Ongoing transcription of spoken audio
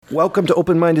Welcome to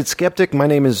Open Minded Skeptic. My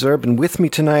name is Zerb, and with me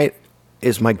tonight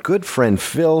is my good friend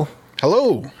Phil.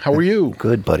 Hello, how are you?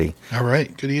 Good, buddy. All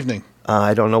right, good evening.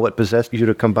 I don't know what possessed you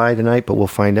to come by tonight, but we'll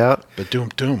find out. But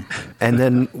doom. And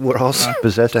then we're also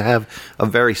possessed to have a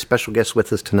very special guest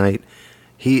with us tonight.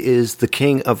 He is the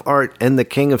king of art and the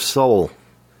king of soul.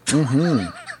 Mm-hmm.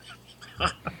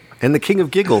 And the king of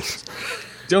giggles.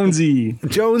 Jonesy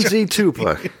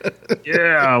Tupa.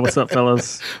 Yeah, what's up,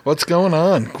 fellas? What's going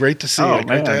on? Great to see you.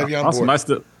 Great to have you on awesome.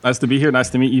 board. Nice to be here.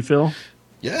 Nice to meet you, Phil.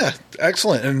 Yeah,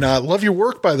 excellent. And love your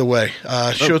work, by the way.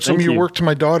 Showed some of your work to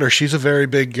my daughter. She's a very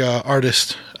big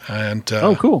artist. And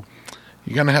cool.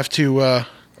 You're going to have to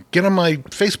get on my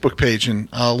Facebook page, and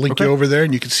I'll link you over there,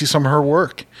 and you can see some of her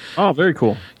work. Oh, very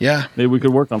cool. Yeah. Maybe we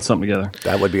could work on something together.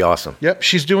 That would be awesome. Yep,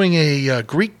 she's doing a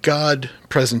Greek god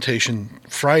presentation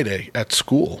Friday at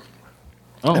school.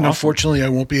 Oh, and awesome. Unfortunately, I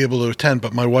won't be able to attend,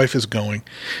 but my wife is going.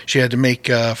 She had to make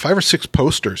 5 or 6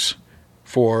 posters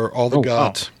for all the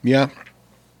gods. Wow. Yeah.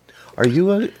 Are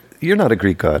you you're not a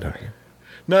Greek god, are you?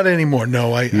 Not anymore,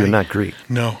 no. You're not Greek.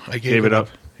 No, I gave it up.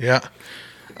 Yeah.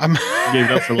 Gave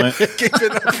it up for Lent. Gave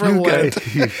it up for Lent.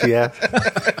 Yeah.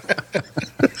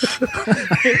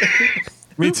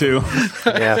 Me too.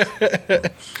 Yeah.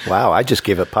 Wow, I just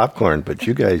gave up popcorn, but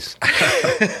you guys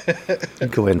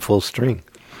go in full string.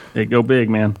 Hey, go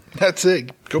big, man. That's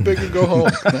it. Go big or go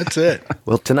home. That's it.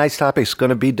 Well, tonight's topic is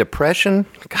going to be depression.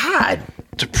 God.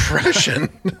 Depression?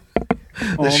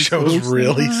 This show's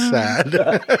really sad.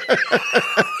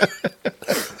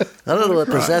 I don't know what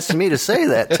possessed me to say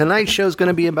that. Tonight's show is going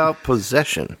to be about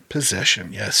possession.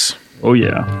 Possession, yes. Oh,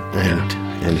 yeah.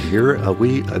 And here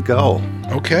we go.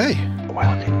 Okay.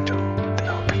 Welcome to the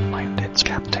Open-Minded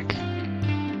Skeptic.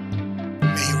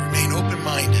 May you remain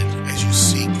open-minded as you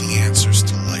seek the answers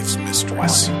to life's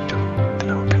mysteries. Welcome to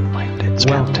the Open-Minded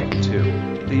Skeptic. Welcome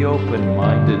to the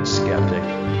Open-Minded Skeptic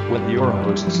with your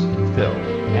hosts, Phil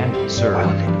and Sir.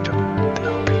 Welcome to the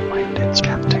Open-Minded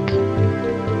Skeptic.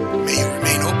 May you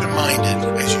remain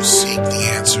open-minded as you seek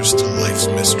the answers to life's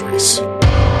mysteries.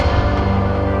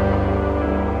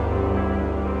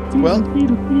 Well,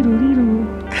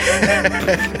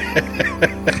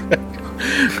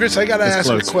 Chris, I got to ask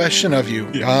a question of you.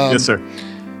 Yes, sir.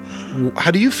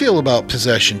 How do you feel about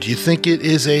possession? Do you think it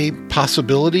is a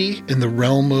possibility in the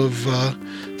realm of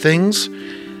things?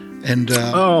 And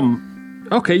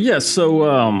okay, yes. So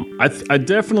I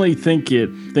definitely think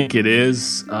it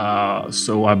is.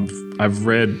 So I've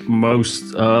read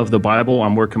most of the Bible.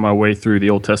 I'm working my way through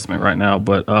the Old Testament right now,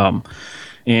 but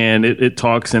and it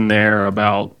talks in there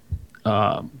about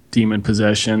demon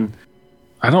possession.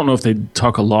 I don't know if they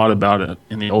talk a lot about it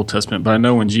in the Old Testament, but I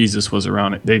know when Jesus was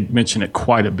around, they mention it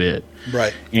quite a bit.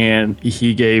 Right. And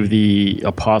he gave the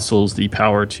apostles the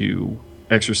power to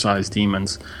exorcise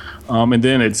demons. And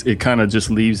then it kind of just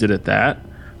leaves it at that.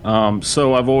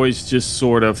 So I've always just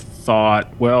sort of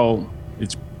thought, well,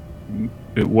 it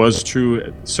was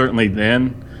true certainly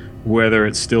then. Whether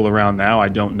it's still around now, I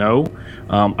don't know.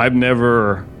 I've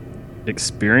never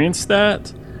experienced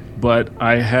that, but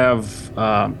I have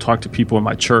talked to people in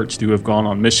my church who have gone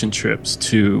on mission trips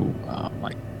to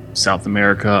like South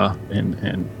America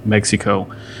and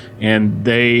Mexico, and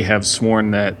they have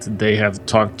sworn that they have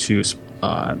talked to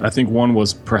I think one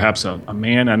was perhaps a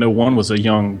man. I know one was a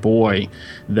young boy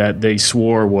that they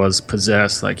swore was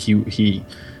possessed. Like he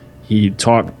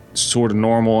talked sort of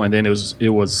normal, and then it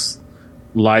was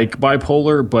like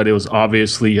bipolar, but it was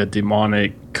obviously a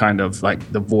demonic kind of,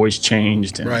 like the voice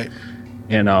changed, and, right.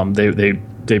 And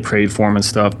they prayed for him and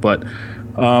stuff. But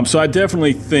so I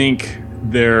definitely think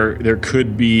there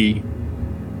could be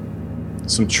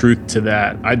some truth to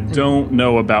that. I don't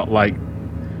know about like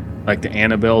the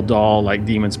Annabelle doll, like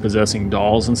demons possessing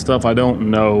dolls and stuff. I don't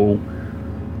know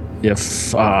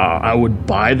if I would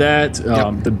buy that.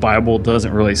 The Bible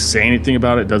doesn't really say anything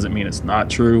about it. Doesn't mean it's not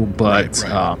true, but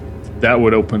right. That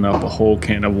would open up a whole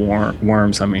can of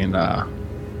worms. I mean, that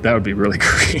would be really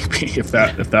creepy if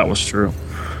that was true.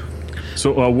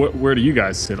 So where do you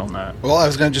guys sit on that? Well, I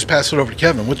was going to just pass it over to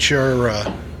Kevin. What's your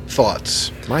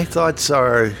thoughts? My thoughts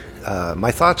were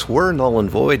null and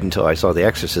void until I saw The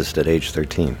Exorcist at age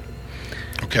 13.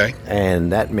 Okay.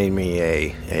 And that made me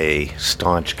a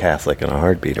staunch Catholic in a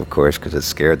heartbeat, of course, because it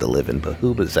scared the living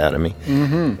behoobas out of me.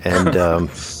 Mm-hmm.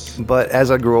 And but as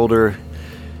I grew older,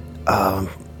 I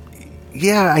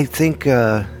think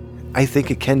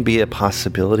it can be a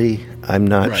possibility. I'm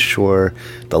not sure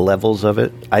the levels of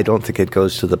it. I don't think it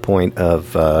goes to the point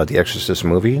of the Exorcist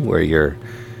movie where your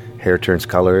hair turns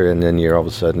color and then you're all of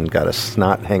a sudden got a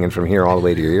snot hanging from here all the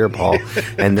way to your ear, Paul,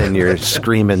 and then you're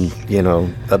screaming,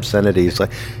 obscenities.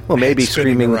 Like, well, maybe head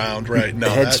spinning screaming around, right? No,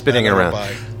 head spinning around.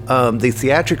 The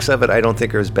theatrics of it, I don't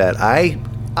think are as bad.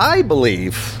 I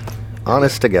believe,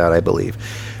 honest to God, I believe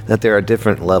that there are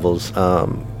different levels.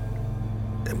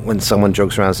 When someone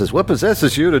jokes around and says, "What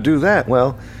possesses you to do that?"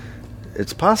 Well,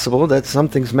 it's possible that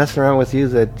something's messing around with you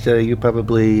that you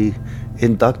probably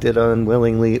inducted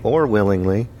unwillingly or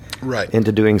willingly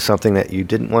into doing something that you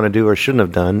didn't want to do or shouldn't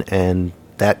have done, and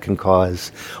that can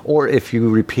cause, or if you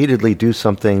repeatedly do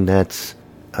something that's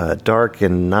dark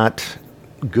and not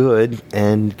good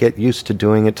and get used to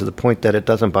doing it to the point that it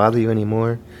doesn't bother you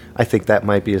anymore, I think that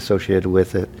might be associated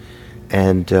with it.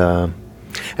 And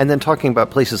then talking about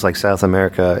places like South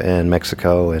America and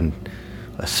Mexico and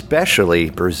especially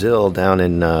Brazil down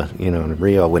in in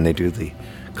Rio when they do the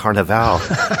Carnival,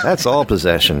 that's all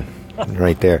possession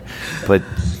right there. But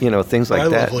things like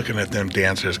that. I love looking at them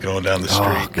dancers going down the street.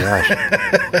 Oh gosh,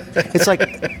 it's like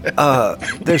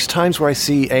there's times where I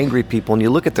see angry people, and you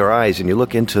look at their eyes, and you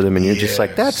look into them, and you're just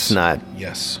like, that's not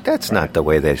the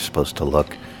way they're supposed to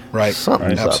look. Right.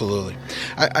 Something's absolutely.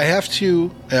 I have to,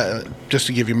 just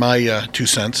to give you my 2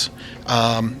 cents,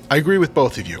 I agree with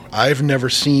both of you. I've never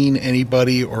seen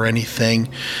anybody or anything.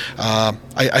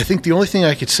 I think the only thing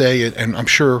I could say, and I'm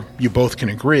sure you both can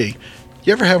agree,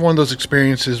 you ever have one of those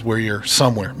experiences where you're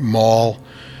somewhere, mall,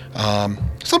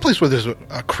 someplace where there's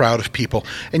a crowd of people,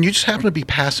 and you just happen to be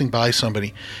passing by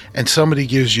somebody, and somebody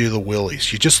gives you the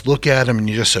willies. You just look at them, and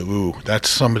you just say, ooh, that's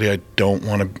somebody I don't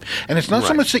want to... And it's not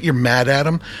so much that you're mad at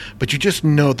them, but you just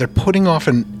know they're putting off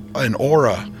an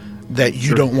aura that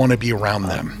you don't want to be around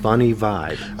them. Funny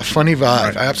vibe. A funny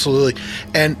vibe, absolutely.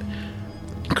 And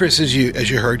Chris, as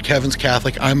you heard, Kevin's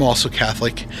Catholic. I'm also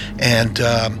Catholic, and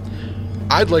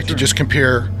I'd like to just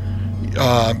compare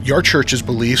your church's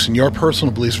beliefs and your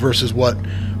personal beliefs versus what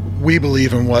we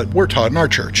believe and what we're taught in our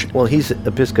church. Well, he's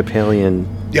Episcopalian,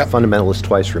 fundamentalist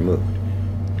twice removed.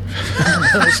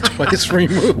 Twice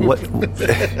removed. What?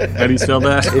 How do you spell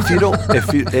that?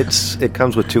 It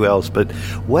comes with 2 L's. But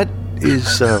what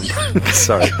is?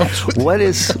 Sorry. What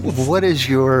is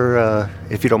your?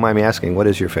 If you don't mind me asking, what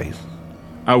is your faith?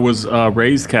 I was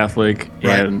raised Catholic,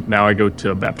 and now I go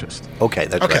to Baptist. Okay,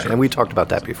 that's right. And we talked about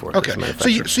that before. Okay,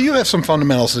 so you have some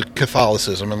fundamentals of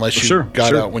Catholicism, unless you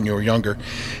got out when you were younger.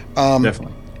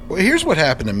 Definitely. Well, here's what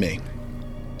happened to me.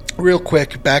 Real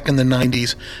quick, back in the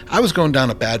 90s, I was going down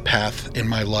a bad path in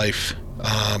my life,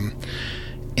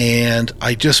 and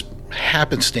I just,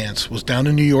 happenstance, was down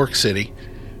in New York City,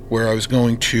 where I was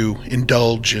going to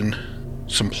indulge in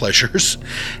some pleasures,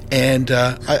 and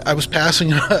I was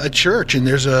passing a church, and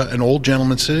there's an old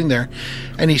gentleman sitting there,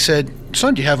 and he said,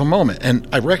 "Son, do you have a moment?" And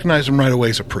I recognized him right away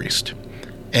as a priest,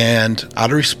 and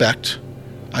out of respect,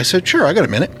 I said, "Sure, I got a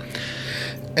minute."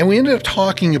 And we ended up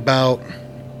talking about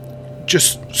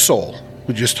just soul.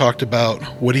 We just talked about,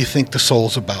 what do you think the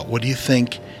soul's about? What do you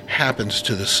think happens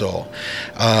to the soul?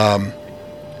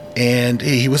 And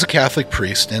he was a Catholic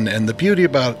priest, and the beauty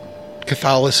about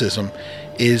Catholicism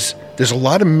is there's a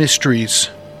lot of mysteries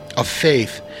of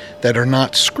faith that are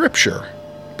not scripture,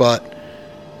 but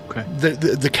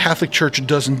the Catholic Church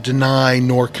doesn't deny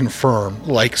nor confirm,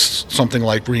 like something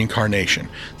like reincarnation.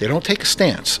 They don't take a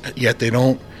stance, yet they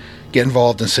don't get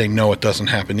involved and say, no, it doesn't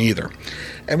happen either.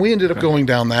 And we ended up going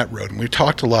down that road, and we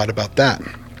talked a lot about that.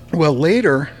 Well,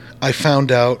 later, I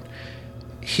found out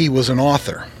he was an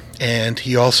author, and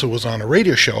he also was on a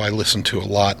radio show I listened to a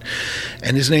lot,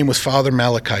 and his name was Father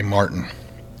Malachi Martin.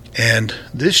 And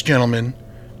this gentleman,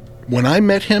 when I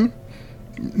met him,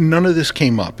 none of this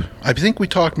came up. I think we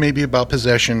talked maybe about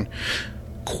possession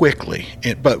quickly,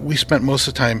 but we spent most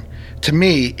of the time, to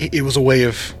me, it was a way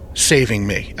of saving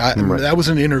me. That was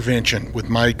an intervention with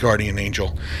my guardian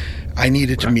angel. I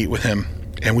needed to meet with him,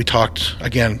 and we talked,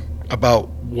 again, about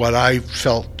what I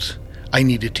felt I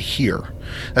needed to hear.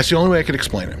 That's the only way I could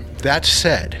explain it. That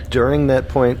said... During that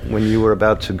point when you were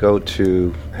about to go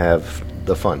to have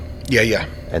the fun. Yeah.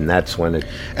 And that's when it...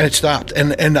 And it stopped.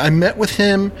 And I met with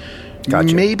him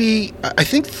maybe, I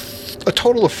think, a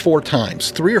total of 4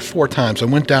 times. 3 or 4 times. I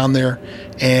went down there,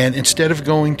 and instead of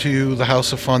going to the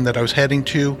House of Fun that I was heading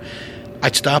to,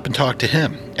 I'd stop and talk to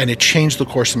him. And it changed the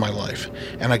course of my life.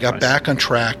 And I got back on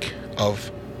track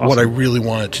of what I really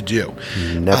wanted to do.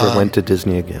 Never went to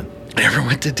Disney again. Never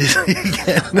went to Disney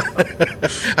again.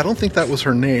 I don't think that was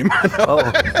her name.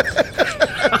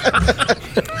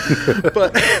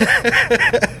 But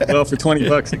well, for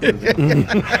 $20 again.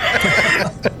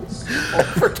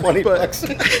 For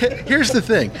 $20. Here's the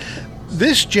thing.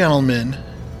 This gentleman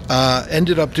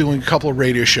ended up doing a couple of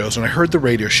radio shows, and I heard the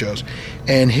radio shows,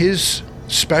 and his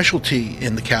specialty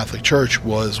in the Catholic Church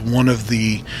was one of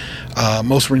the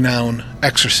most renowned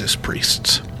exorcist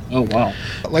priests. Oh, wow.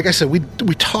 Like I said, we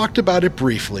talked about it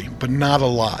briefly, but not a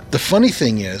lot. The funny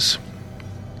thing is,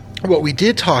 what we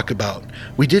did talk about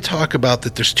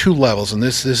that there's two levels, and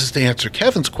this is to answer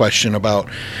Kevin's question about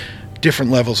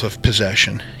different levels of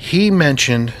possession. He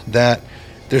mentioned that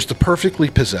there's the perfectly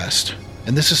possessed,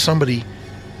 and this is somebody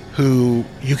who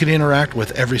you can interact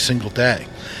with every single day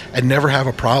and never have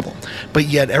a problem. But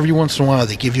yet every once in a while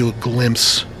they give you a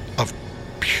glimpse of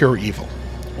pure evil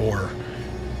or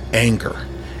anger,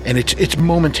 and it's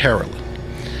momentarily.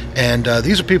 And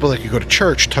these are people that could go to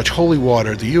church, touch holy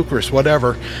water, the Eucharist,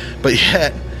 whatever, but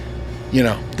yet, you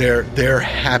know, they're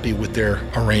happy with their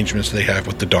arrangements they have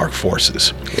with the dark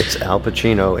forces. It's Al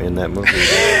Pacino in that movie.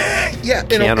 Yeah,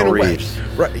 Keanu Reeves.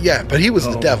 Right? Yeah, but he was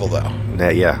the devil, though.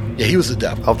 Yeah, he was the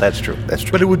devil. Oh, that's true. That's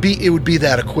true. But it would be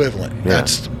that equivalent. Yeah.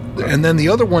 And then the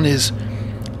other one is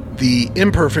the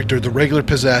imperfect or the regular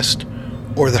possessed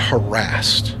or the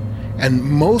harassed. And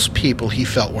most people he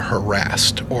felt were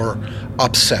harassed or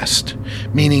obsessed,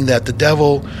 meaning that the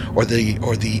devil or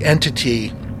the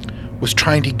entity was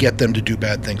trying to get them to do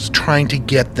bad things, trying to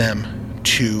get them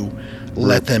to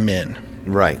let them in.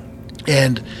 Right.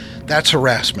 And that's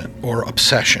harassment or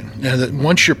obsession. And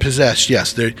once you're possessed,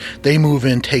 yes, they move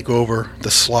in, take over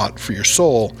the slot for your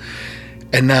soul,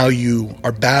 and now you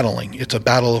are battling. It's a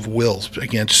battle of wills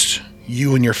against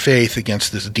you and your faith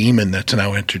against this demon that's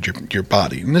now entered your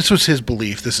body. And this was his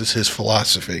belief. This is his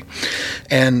philosophy.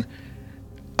 And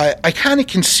I kind of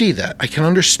can see that. I can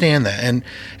understand that. And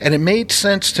it made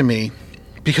sense to me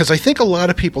because I think a lot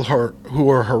of people who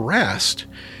are harassed,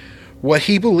 what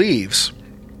he believes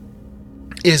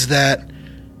is that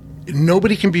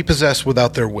nobody can be possessed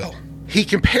without their will. He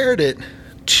compared it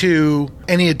to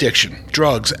any addiction,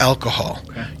 drugs, alcohol.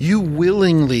 Okay. You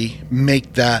willingly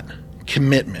make that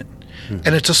commitment.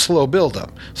 And it's a slow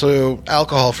buildup. So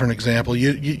alcohol, for an example,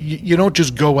 you don't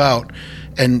just go out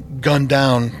and gun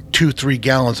down 2-3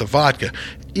 gallons of vodka.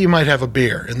 You might have a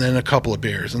beer and then a couple of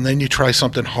beers, and then you try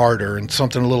something harder and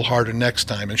something a little harder next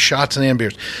time, and shots and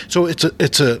beers. So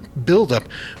it's a buildup,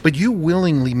 but you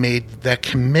willingly made that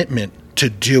commitment to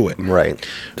do it. Right.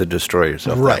 To destroy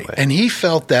yourself. Right. That way. And he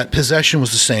felt that possession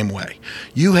was the same way.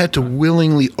 You had to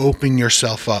willingly open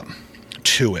yourself up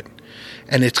to it.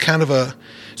 And it's kind of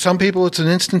some people it's an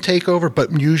instant takeover,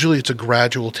 but usually it's a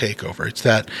gradual takeover. It's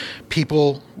that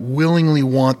people willingly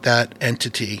want that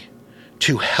entity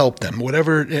to help them,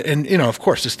 whatever. And, you know, of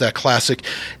course, it's that classic,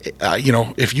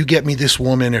 if you get me this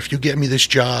woman, or if you get me this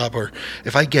job, or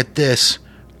if I get this,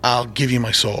 I'll give you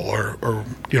my soul, or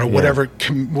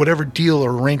whatever deal or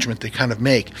arrangement they kind of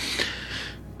make.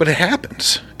 But it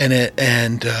happens.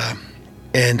 And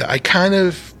I kind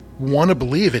of want to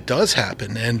believe it does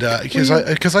happen, and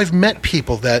because I've met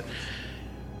people that,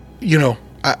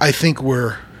 I think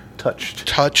were touched,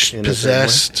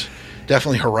 possessed,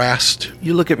 definitely harassed.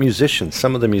 You look at musicians.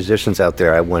 Some of the musicians out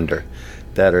there, I wonder,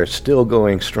 that are still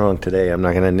going strong today. I'm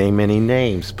not going to name any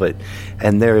names,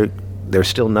 and they're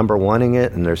still number oneing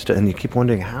it, and you keep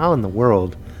wondering how in the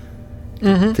world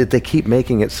did they keep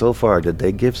making it so far? Did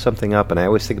they give something up? And I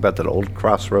always think about that old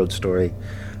Crossroads story.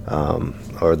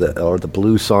 Or the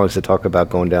blues songs that talk about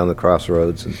going down the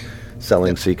crossroads and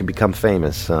selling so you can become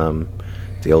famous.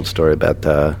 The old story about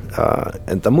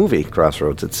and the movie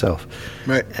Crossroads itself.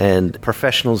 Right. And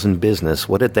professionals in business,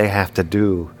 what did they have to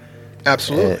do?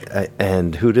 Absolutely.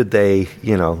 And who did they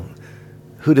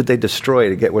destroy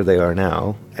to get where they are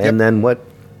now? And then what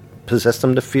possessed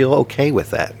them to feel okay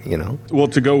with that? Well,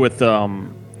 to go with the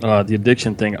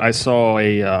addiction thing, I saw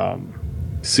a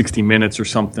 60 Minutes or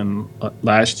something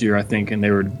last year, I think, and they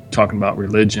were talking about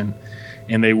religion,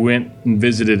 and they went and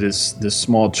visited this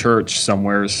small church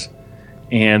somewheres,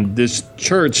 and this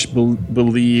church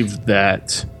believed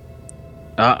that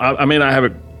I mean, I have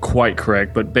it quite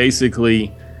correct, but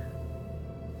basically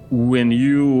when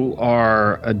you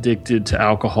are addicted to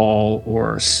alcohol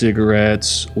or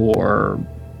cigarettes or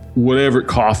whatever,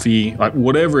 coffee, like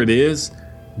whatever it is,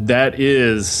 that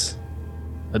is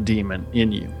a demon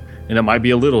in you. And it might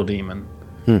be a little demon,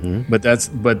 but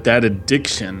that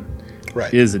addiction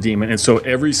is a demon. And so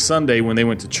every Sunday when they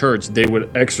went to church, they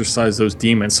would exorcise those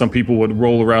demons. Some people would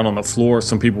roll around on the floor.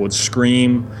 Some people would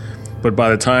scream. But by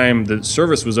the time the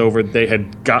service was over, they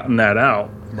had gotten that out.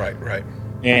 Right.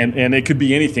 And it could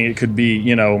be anything. It could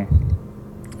be,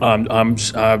 I'm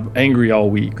angry all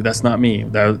week. That's not me.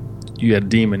 You had a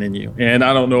demon in you. And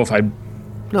I don't know if I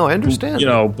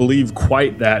understand. Believe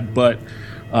quite that, but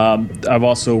I've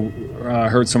also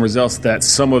heard some results that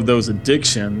some of those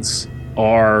addictions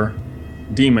are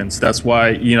demons. That's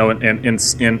why,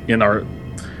 in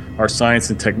our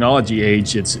science and technology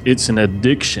age, it's an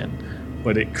addiction,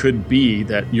 but it could be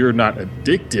that you're not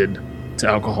addicted to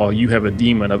alcohol, you have a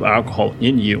demon of alcohol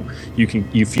in you. You can,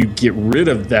 if you get rid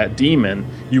of that demon,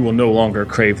 you will no longer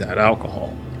crave that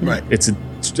alcohol. Right. It's a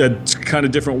kind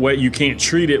of different way. You can't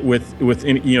treat it with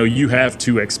any, you have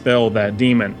to expel that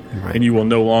demon, right, and you will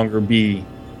no longer be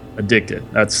addicted.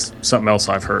 That's something else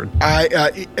I've heard.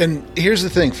 And here's the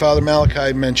thing. Father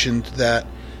Malachi mentioned that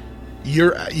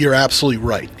you're absolutely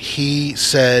right. He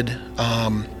said,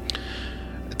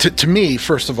 to me,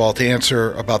 first of all, to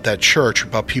answer about that church,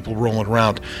 about people rolling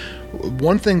around,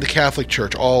 one thing the Catholic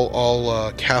Church,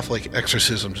 all Catholic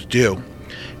exorcisms do,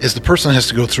 is the person has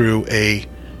to go through a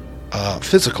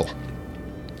physical.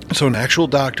 So an actual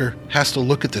doctor has to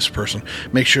look at this person,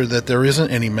 make sure that there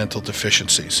isn't any mental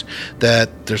deficiencies,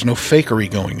 that there's no fakery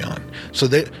going on. So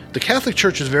the Catholic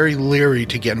Church is very leery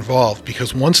to get involved,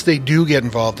 because once they do get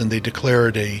involved and they declare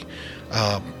it a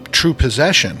true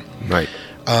possession, right,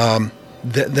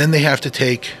 then they have to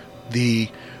take the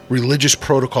religious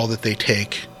protocol that they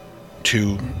take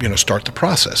to start the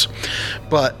process.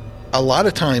 But a lot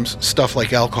of times, stuff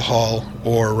like alcohol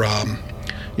or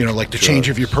like the drugs, change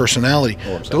of your personality,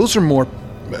 those are more,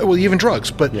 well, even drugs,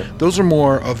 but those are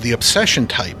more of the obsession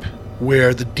type,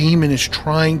 where the demon is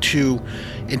trying to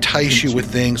entice you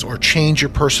with things or change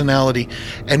your personality.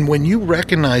 And when you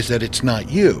recognize that it's not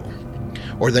you,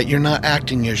 or that you're not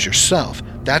acting as yourself,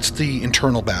 that's the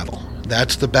internal battle.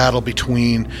 That's the battle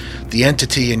between the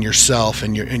entity and yourself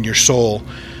and your soul,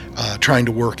 trying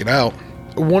to work it out.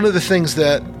 One of the things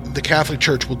that the Catholic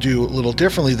Church will do a little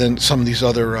differently than some of these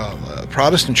other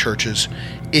Protestant churches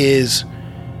is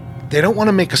they don't want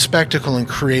to make a spectacle and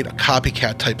create a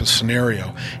copycat type of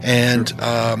scenario. And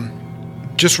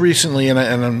just recently, and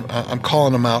I'm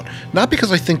calling them out, not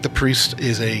because I think the priest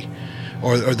is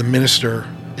or the minister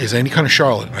is any kind of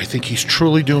charlatan. I think he's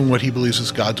truly doing what he believes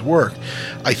is God's work.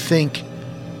 I think,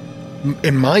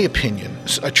 in my opinion,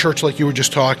 a church like you were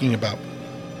just talking about,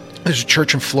 there's a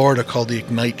church in Florida called the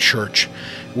Ignite Church,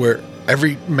 where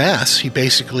every Mass he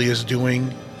basically is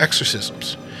doing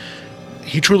exorcisms.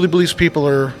 He truly believes people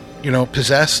are,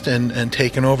 possessed and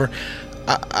taken over.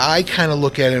 I kind of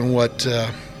look at it, and what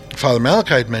Father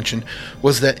Malachi had mentioned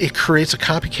was that it creates a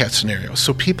copycat scenario.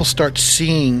 So people start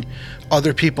seeing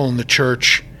other people in the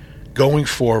church going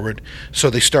forward, so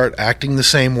they start acting the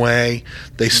same way.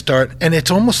 They start, and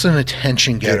it's almost an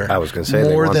attention getter. I was going to say,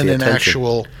 more than an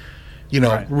actual,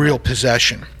 real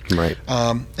possession. Right.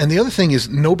 And the other thing is,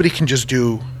 nobody can just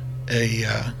do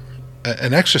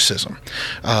an exorcism.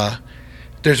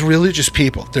 There's religious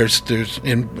people. There's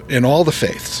in all the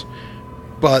faiths,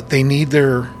 but they need,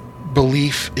 their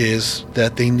belief is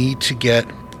that they need to get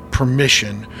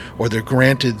permission, or they're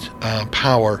granted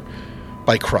power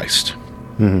by Christ.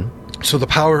 Mm-hmm. So the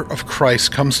power of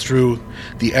Christ comes through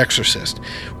the exorcist.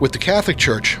 With the Catholic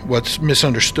Church, what's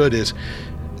misunderstood is,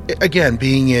 again,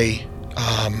 being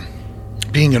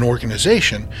an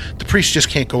organization, the priest just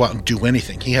can't go out and do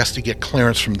anything. He has to get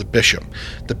clearance from the bishop.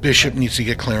 The bishop needs to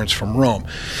get clearance from Rome.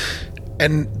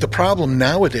 And the problem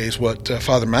nowadays, what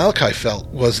Father Malachi felt,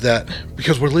 was that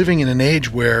because we're living in an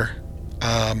age where,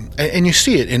 and you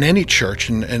see it in any church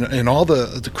and in all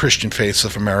the Christian faiths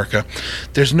of America,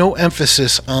 there's no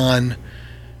emphasis on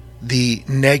the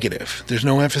negative. There's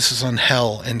no emphasis on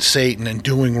hell and Satan and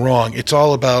doing wrong. It's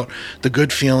all about the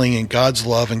good feeling and God's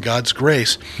love and God's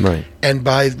grace. Right. And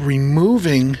by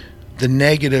removing the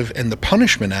negative and the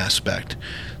punishment aspect,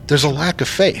 there's a lack of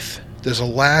faith. There's a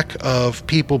lack of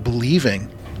people believing.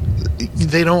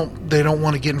 They don't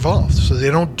want to get involved, so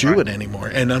they don't do it anymore.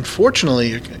 And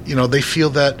unfortunately, they feel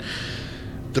that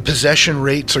the possession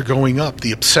rates are going up,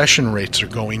 the obsession rates are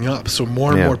going up. So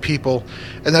more and more people,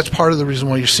 and that's part of the reason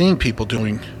why you're seeing people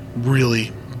doing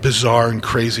really bizarre and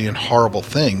crazy and horrible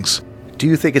things. Do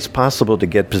you think it's possible to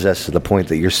get possessed to the point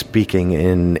that you're speaking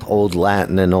in old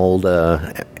Latin and old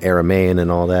Aramaean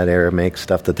and all that Aramaic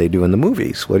stuff that they do in the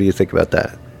movies? What do you think about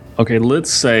that? Okay, let's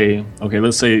say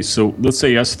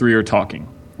us three are talking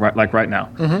right now,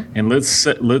 mm-hmm. and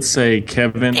let's say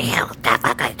Kevin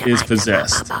is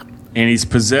possessed, and he's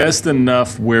possessed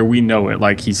enough where we know it,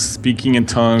 like he's speaking in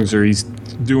tongues or he's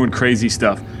doing crazy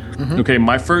stuff. Mm-hmm. Okay,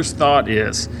 my first thought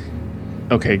is,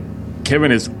 okay,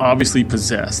 Kevin is obviously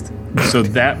possessed, so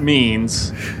that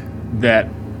means that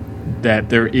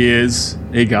there is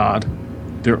a God,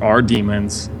 there are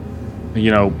demons,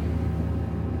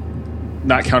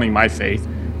 not counting my faith,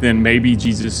 then maybe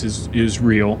Jesus is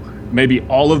real. Maybe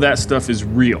all of that stuff is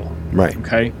real. Right.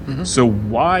 Okay? Mm-hmm. So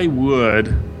why would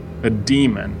a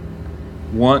demon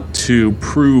want to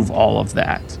prove all of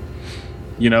that?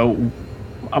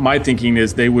 My thinking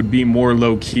is they would be more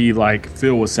low-key, like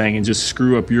Phil was saying, and just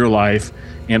screw up your life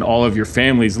and all of your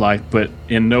family's life, but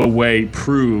in no way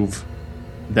prove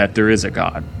that there is a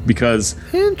God. Because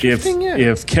Interesting,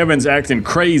 if Kevin's acting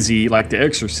crazy like The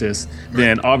Exorcist,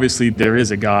 then obviously there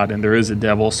is a God and there is a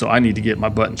devil, so I need to get my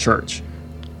butt in church.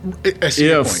 I see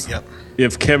your point, yep.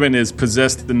 If Kevin is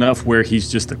possessed enough where he's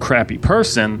just a crappy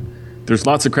person, there's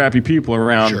lots of crappy people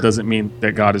around, Sure. Doesn't mean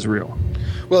that God is real.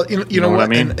 Well, you know what? I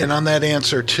mean? And on that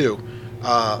answer, too,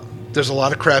 there's a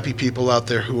lot of crappy people out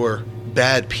there who are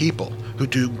bad people, who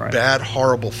do bad,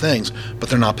 horrible things, but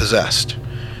they're not possessed.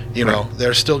 You know,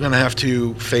 they're still going to have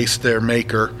to face their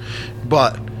maker,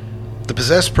 but the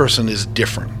possessed person is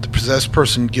different. The possessed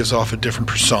person gives off a different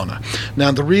persona.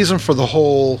 Now, the reason for the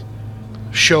whole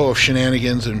show of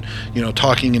shenanigans and, you know,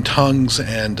 talking in tongues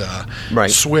and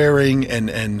swearing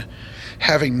and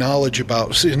having knowledge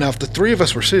about... See, now, if the three of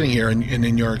us were sitting here, and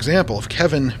in your example, if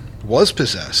Kevin was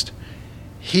possessed,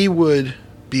 he would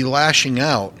be lashing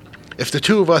out. If the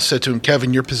two of us said to him,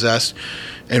 Kevin, you're possessed,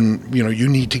 and, you know, you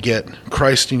need to get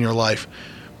Christ in your life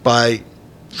by,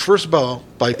 first of all,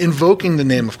 by invoking the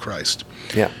name of Christ.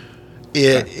 Yeah.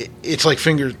 It's like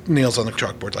fingernails on the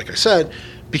chalkboard, like I said,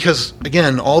 because,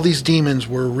 again, all these demons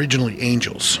were originally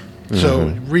angels. So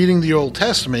reading the Old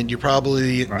Testament, you're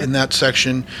probably in that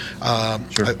section.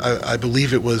 I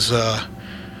believe it was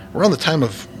around the time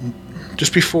of,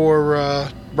 just before,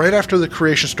 right after the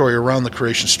creation story, around the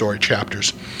creation story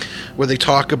chapters, where they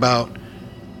talk about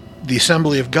the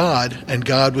assembly of God, and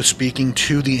God was speaking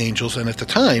to the angels. And at the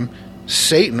time,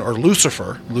 Satan, or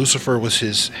Lucifer was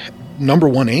his number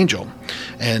one angel,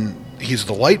 and he's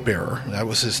the light bearer. That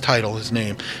was his title, his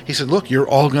name. He said, look, you're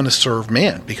all going to serve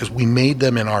man because we made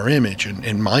them in our image,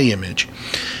 in my image.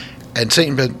 And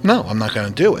Satan said, no, I'm not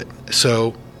going to do it.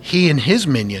 So he and his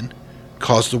minion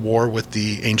caused the war with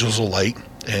the angels of light,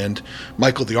 and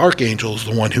Michael the archangel is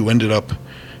the one who ended up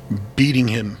beating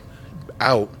him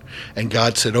out. And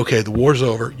God said, okay, the war's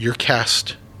over. You're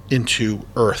cast into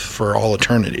earth for all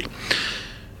eternity.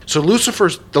 So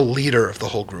Lucifer's the leader of the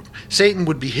whole group. Satan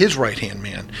would be his right-hand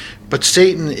man, but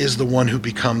Satan is the one who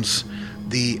becomes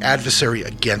the adversary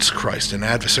against Christ, an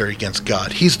adversary against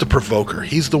God. He's the provoker.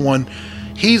 He's the one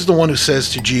who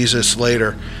says to Jesus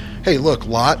later, hey, look,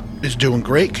 Lot is doing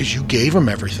great because you gave him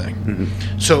everything.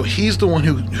 Mm-hmm. So he's the one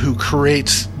who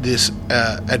creates this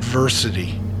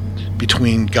adversity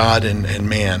between God and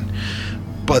man.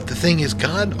 But the thing is,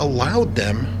 God allowed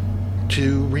them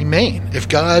to remain. If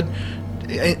God...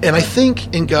 And I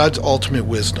think in God's ultimate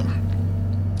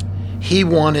wisdom, he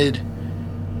wanted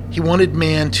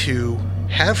man to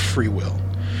have free will,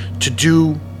 to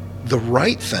do the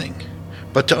right thing,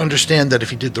 but to understand that if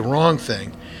he did the wrong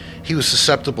thing, he was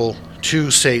susceptible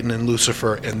to Satan and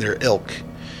Lucifer and their ilk.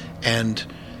 And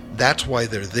that's why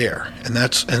they're there. And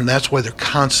that's why they're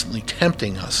constantly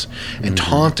tempting us and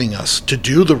taunting us to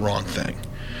do the wrong thing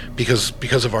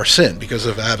because of our sin, because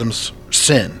of Adam's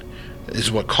sin is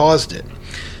what caused it.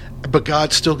 But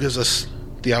God still gives us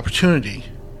the opportunity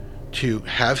to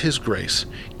have his grace,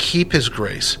 keep his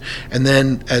grace, and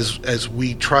then as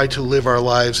we try to live our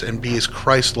lives and be as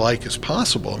Christ-like as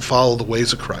possible and follow the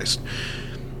ways of Christ,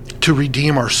 to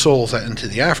redeem our souls into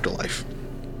the afterlife.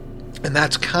 And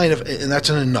that's that's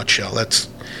in a nutshell. That's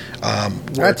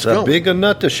that's a big a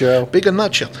nutshell. Big a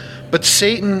nutshell. But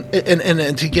Satan,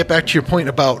 and to get back to your point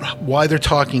about why they're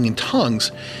talking in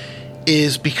tongues,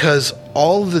 is because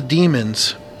all of the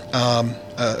demons,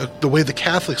 the way the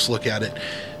Catholics look at it,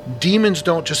 demons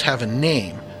don't just have a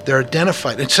name. They're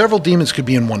identified, and several demons could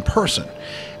be in one person.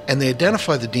 And they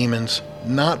identify the demons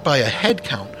not by a head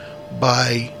count,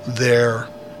 by their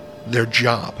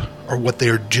job or what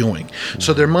they're doing.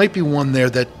 So there might be one there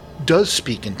that does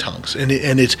speak in tongues, and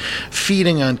it's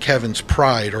feeding on Kevin's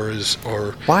pride or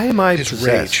why am I his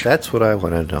possessed? rage. That's what I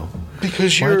want to know.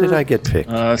 Because why did I get picked?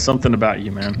 Something about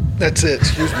you, man. That's it.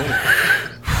 Excuse me.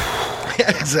 Yeah,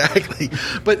 exactly.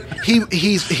 But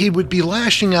he would be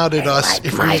lashing out at us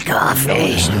if my we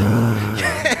coffee.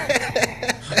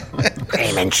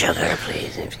 Cream and sugar,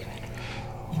 please.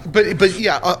 But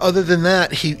yeah, other than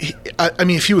that, I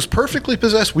mean, if he was perfectly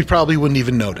possessed, we probably wouldn't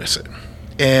even notice it.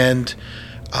 And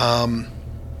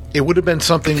it would have been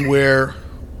something where,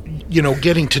 you know,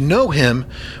 getting to know him,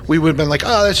 we would have been like,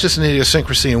 oh, that's just an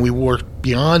idiosyncrasy, and we worked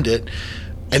beyond it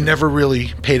and never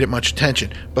really paid it much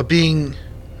attention. But being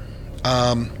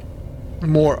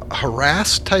more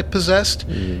harassed type possessed,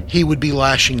 he would be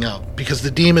lashing out because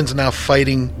the demon's now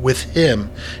fighting with him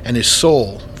and his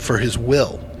soul for his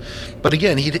will. But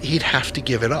again, he'd have to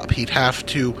give it up. He'd have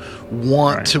to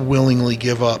want to willingly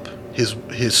give up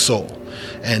his soul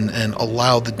and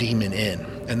allow the demon in.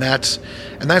 And that's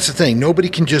the thing. Nobody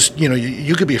can just, you know,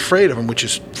 you could be afraid of him, which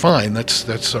is fine.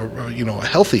 That's a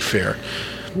healthy fear.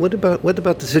 What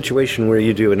about the situation where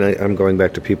you do, and I'm going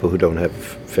back to people who don't have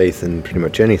faith in pretty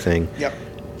much anything, Yep.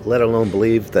 let alone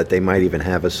believe that they might even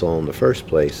have a soul in the first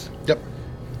place. Yep.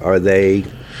 Are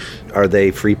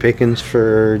they free pickings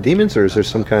for demons, or is there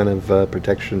some kind of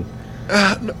protection?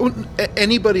 No,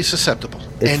 anybody's susceptible.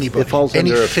 Anybody. It falls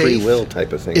Any under a free faith, will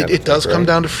type of thing. It does come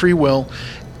down to free will.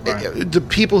 Right. The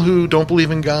people who don't believe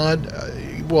in God,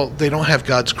 well, they don't have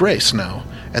God's grace now,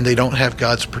 and they don't have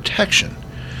God's protection.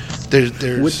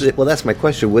 Well, that's my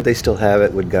question. Would they still have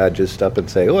it? Would God just up and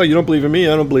say, "Oh, you don't believe in me,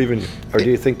 I don't believe in you"? Or do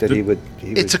you think that he would?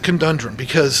 It's a conundrum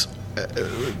because.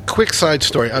 Quick side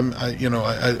story. I'm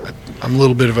a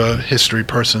little bit of a history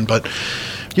person, but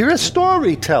you're a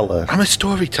storyteller. I'm a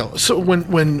storyteller. So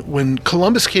when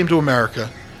Columbus came to America,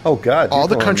 oh God, all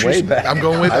the countries. I'm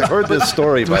going way back. I've heard this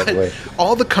story, by the way.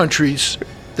 All the countries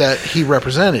that he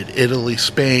represented, Italy,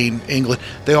 Spain, England,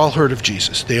 they all heard of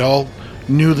Jesus. They all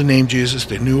knew the name Jesus.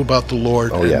 They knew about the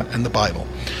Lord and the Bible.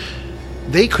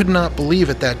 They could not believe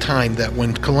at that time that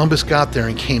when Columbus got there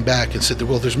and came back and said that,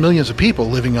 well, there's millions of people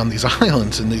living on these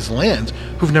islands and these lands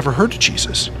who've never heard of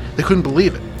Jesus. They couldn't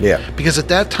believe it. Yeah. Because at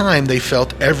that time, they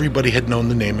felt everybody had known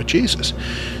the name of Jesus.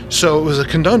 So it was a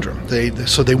conundrum.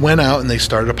 So they went out and they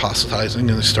started apostatizing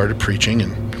and they started preaching.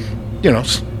 And,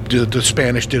 the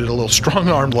Spanish did it a little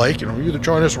strong-armed like, you either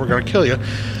join us or we're going to kill you.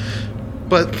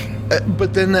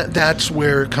 But then that's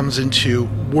where it comes into,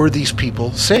 were these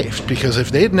people saved? Because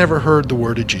if they had never heard the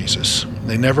word of Jesus,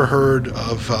 they never heard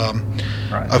of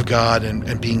God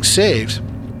and being saved,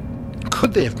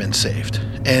 could they have been saved?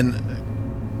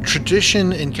 And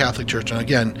tradition in Catholic Church, and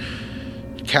again,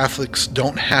 Catholics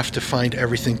don't have to find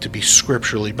everything to be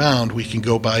scripturally bound. We can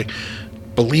go by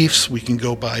beliefs, we can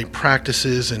go by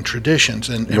practices and traditions.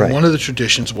 And one of the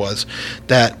traditions was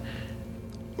that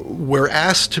we're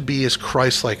asked to be as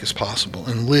Christ-like as possible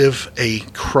and live a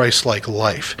Christ-like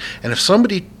life. And if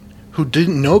somebody who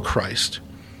didn't know Christ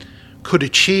could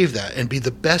achieve that and be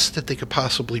the best that they could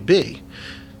possibly be,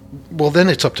 well, then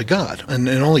it's up to God. And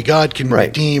only God can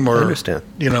redeem or save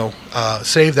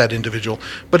that individual.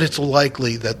 But it's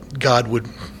likely that God would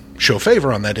show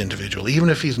favor on that individual, even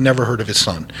if he's never heard of his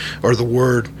Son or the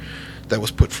word that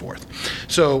was put forth.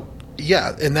 So,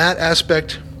 yeah, in that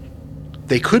aspect,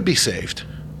 they could be saved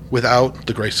without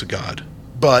the grace of God,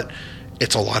 but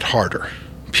it's a lot harder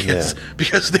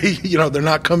because they they're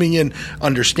not coming in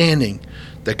understanding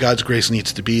that God's grace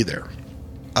needs to be there.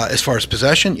 As far as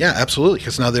possession, yeah, absolutely,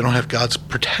 because now they don't have God's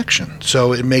protection,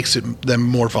 so it makes them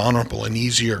more vulnerable and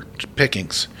easier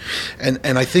pickings. And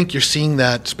I think you're seeing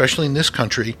that, especially in this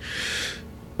country,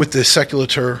 with the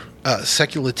seculative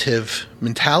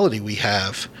mentality we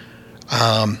have,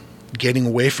 getting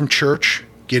away from church,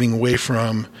 getting away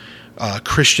from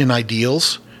Christian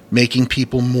ideals, making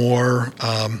people more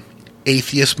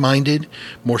atheist-minded,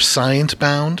 more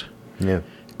science-bound. Yeah,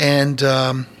 and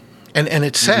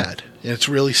it's sad. It's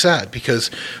really sad because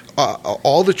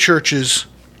all the churches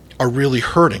are really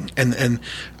hurting, and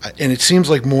it seems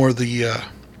like more of the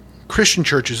Christian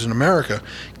churches in America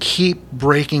keep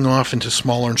breaking off into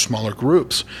smaller and smaller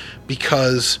groups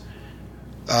because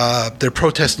they're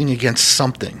protesting against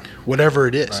something, whatever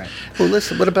it is. Right. Well,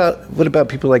 listen. What about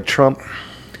people like Trump?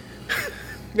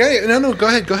 No. Go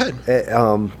ahead.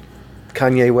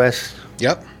 Kanye West.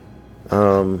 Yep.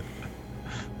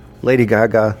 Lady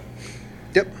Gaga.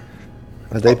 Yep.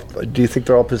 Are they? Do you think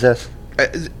they're all possessed?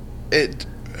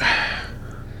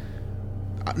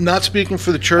 Not speaking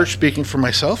for the church, speaking for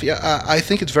myself. Yeah, I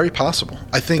think it's very possible.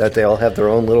 I think that they all have their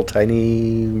own little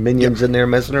tiny minions in there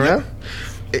messing around.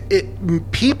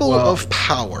 People of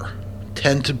power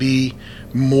tend to be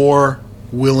more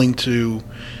willing to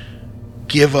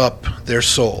give up their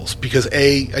souls because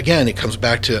again, it comes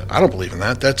back to, I don't believe in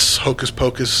that. That's hocus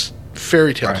pocus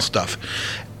fairy tale stuff.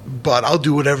 But I'll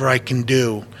do whatever I can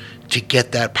do to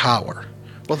get that power.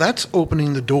 Well, that's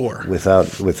opening the door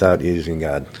without using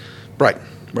God. Right.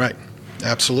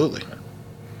 Absolutely.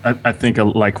 I think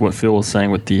like what Phil was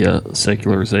saying with the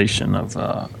secularization of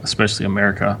especially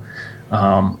America,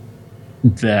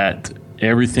 that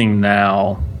everything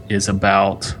now is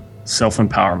about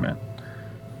self-empowerment.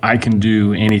 I can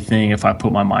do anything if I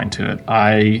put my mind to it.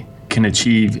 I can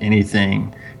achieve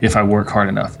anything if I work hard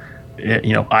enough.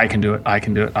 I can do it.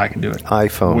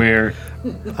 iPhone. Where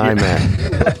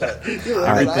iMac.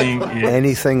 Everything.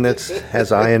 Anything that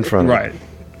has I in front of it.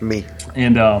 Me.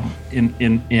 And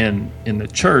in the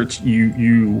church,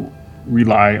 you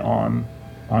rely on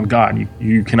God.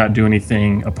 You cannot do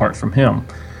anything apart from Him.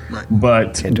 Right.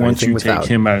 But once you take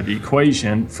Him out of the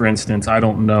equation, for instance, I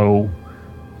don't know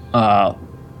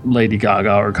Lady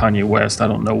Gaga or Kanye West. I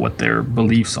don't know what their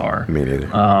beliefs are. Me neither.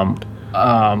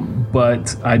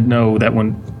 But I know that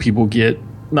when people get,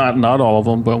 not all of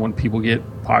them, but when people get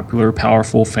popular,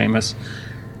 powerful, famous,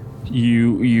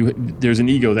 there's an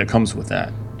ego that comes with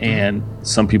that. And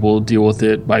some people deal with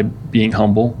it by being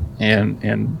humble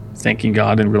and thanking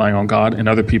God and relying on God. And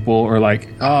other people are like,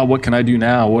 what can I do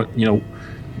now?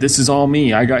 This is all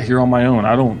me. I got here on my own.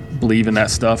 I don't believe in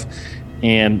that stuff.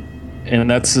 And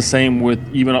that's the same with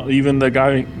even the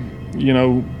guy,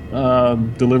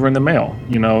 delivering the mail.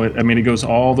 It goes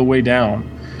all the way down.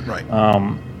 Right.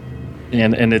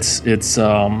 And it's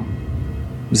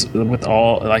with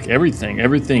all, like,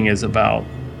 everything is about,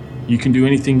 you can do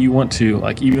anything you want to.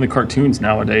 Like, even the cartoons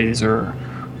nowadays are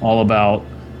all about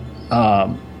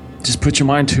just put your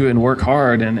mind to it and work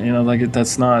hard. And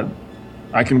that's not,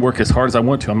 I can work as hard as I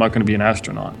want to. I'm not going to be an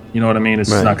astronaut. You know what I mean? It's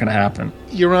just not going to happen.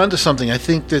 You're onto something. I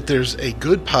think that there's a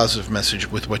good positive message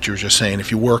with what you were just saying.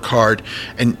 If you work hard,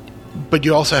 but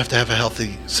you also have to have a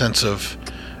healthy sense of,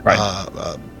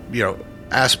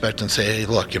 aspect, and say, hey,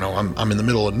 look, I'm in the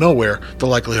middle of nowhere. The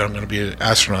likelihood I'm going to be an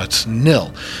astronaut's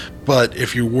nil. But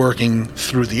if you're working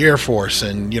through the Air Force,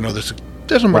 and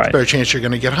there's a much better chance you're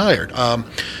going to get hired.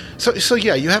 So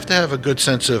yeah, you have to have a good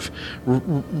sense of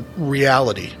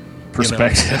reality.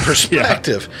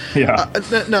 Perspective. Yeah.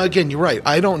 Now, again, you're right.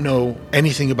 I don't know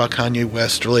anything about Kanye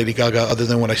West or Lady Gaga other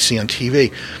than what I see on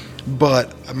TV.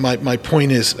 But my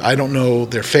point is, I don't know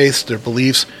their faiths, their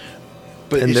beliefs.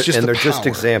 But it's just they're just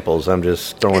examples. I'm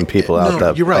just throwing people out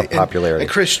that you're right. popularity.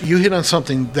 And Chris, you hit on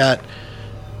something that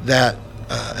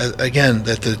again,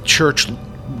 that the church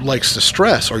likes to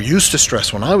stress, or used to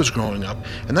stress when I was growing up,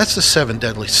 and that's the 7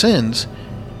 deadly sins.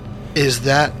 Is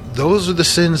that those are the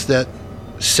sins that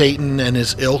Satan and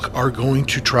his ilk are going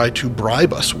to try to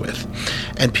bribe us with,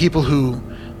 and people who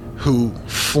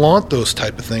flaunt those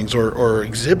type of things or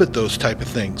exhibit those type of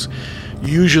things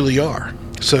usually are.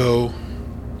 So,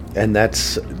 and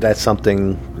that's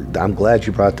something. I'm glad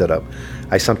you brought that up.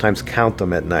 I sometimes count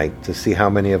them at night to see how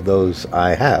many of those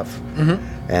I have,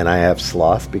 and I have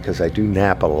sloth because I do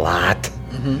nap a lot.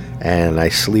 And I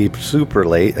sleep super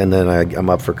late, and then I'm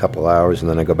up for a couple hours, and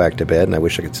then I go back to bed, and I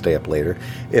wish I could stay up later.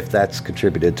 If that's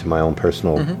contributed to my own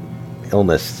personal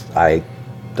illness, I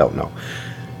don't know.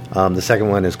 The second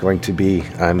one is going to be,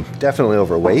 I'm definitely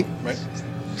overweight. Right.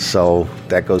 So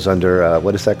that goes under,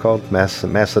 what is that called?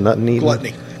 Massanutten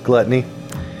eating? Gluttony.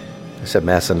 I said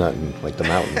Massanutten, like the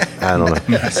mountain. I don't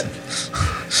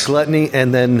know. Gluttony,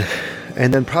 and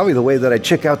then probably the way that I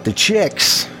check out the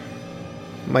chicks.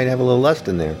 Might have a little lust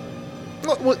in there.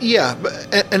 Well, yeah,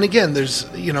 and again, there's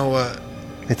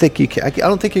I think you can. I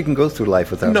don't think you can go through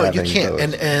life without. No, having you can't.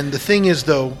 those. And the thing is,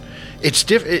 though, it's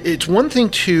it's one thing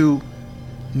to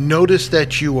notice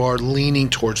that you are leaning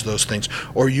towards those things,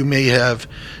 or you may have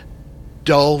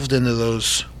delved into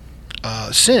those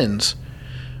sins,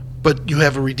 but you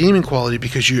have a redeeming quality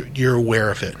because you're aware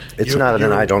of it. It's not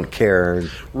an I don't care.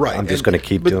 Right. I'm just going to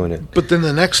keep doing it. But then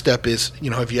the next step is,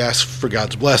 have you asked for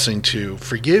God's blessing to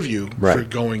forgive you for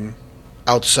going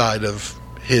outside of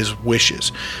His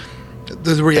wishes?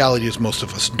 The reality is most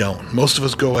of us don't. Most of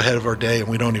us go ahead of our day and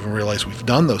we don't even realize we've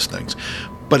done those things.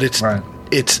 But it's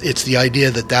the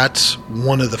idea that that's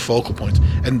one of the focal points.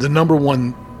 And the number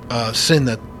one sin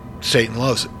that Satan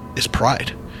loves is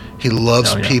pride. He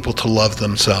loves people to love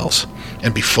themselves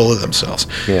and be full of themselves.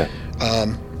 Yeah.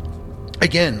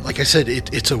 Again, like I said,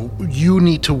 you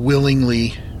need to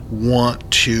willingly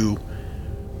want to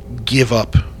give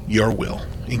up your will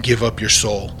and give up your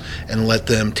soul and let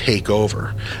them take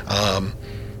over.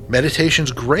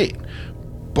 Meditation's great,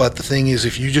 but the thing is,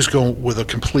 if you just go with a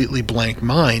completely blank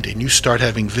mind and you start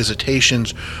having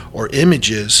visitations or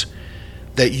images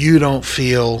that you don't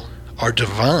feel are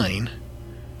divine,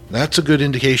 that's a good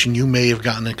indication you may have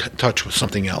gotten in touch with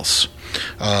something else.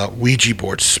 Ouija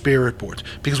boards, spirit boards.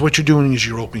 Because what you're doing is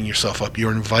you're opening yourself up.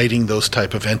 You're inviting those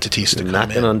type of entities to come in.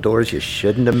 Knocking on doors you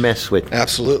shouldn't have messed with.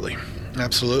 Absolutely.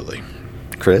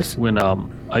 Chris? When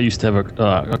I used to have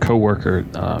a coworker,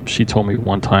 she told me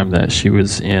one time that she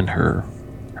was in her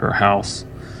house,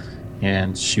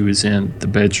 and she was in the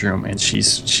bedroom, and she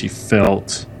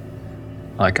felt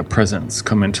like a presence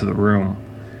come into the room,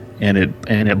 and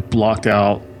it blocked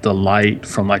out the light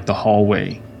from like the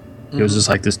hallway. It was just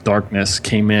like this darkness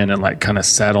came in and like kind of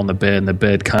sat on the bed, and the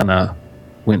bed kind of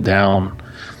went down,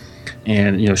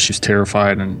 and she was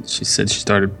terrified, and she said she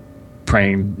started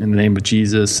praying in the name of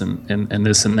Jesus and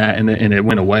this and that, and it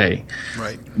went away.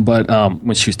 Right. But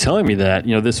when she was telling me that,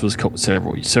 this was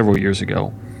several years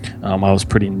ago, I was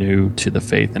pretty new to the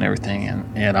faith and everything,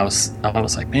 and I was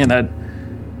like, man, that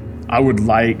I would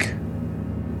like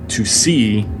to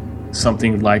see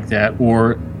something like that,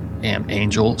 or and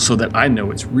angel so that I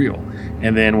know it's real.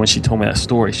 And then when she told me that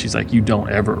story, she's like, you don't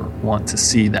ever want to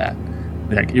see that.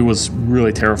 Like, it was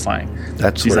really terrifying.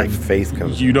 That's she's where like, faith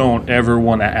comes you in. don't ever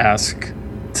want to ask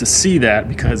to see that,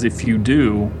 because if you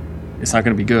do, it's not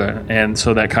going to be good. And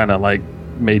so that kind of like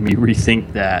made me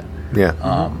rethink that. Yeah.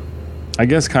 I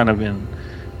guess kind of in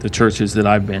the churches that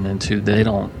I've been into, they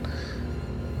don't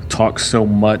talk so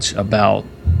much about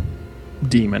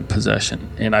demon possession.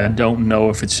 And I don't know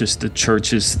if it's just the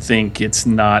churches think it's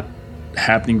not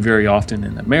happening very often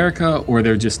in America, or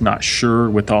they're just not sure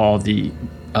with all the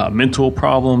mental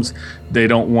problems. They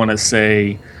don't want to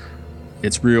say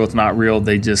it's real, it's not real.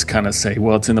 They just kind of say,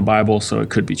 well, it's in the Bible, so it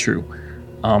could be true.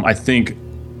 I think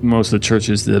most of the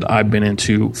churches that I've been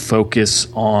into focus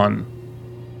on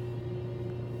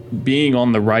being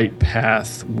on the right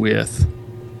path with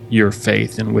your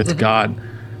faith and with God,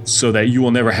 so that you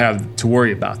will never have to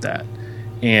worry about that.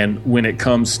 And when it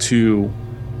comes to,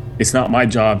 it's not my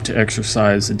job to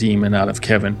exorcise a demon out of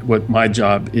Kevin. What my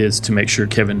job is to make sure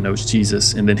Kevin knows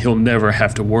Jesus, and then he'll never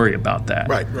have to worry about that.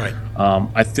 Right.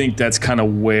 I think that's kind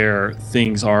of where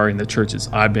things are in the churches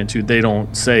I've been to. They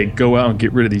don't say, go out and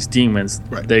get rid of these demons.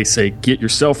 Right. They say, get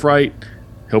yourself right,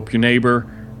 help your neighbor.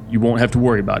 You won't have to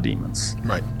worry about demons.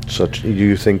 Right. So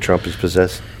you think Trump is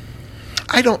possessed?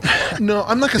 I don't. No,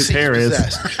 I'm not going to say hair he's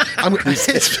is.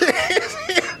 possessed. His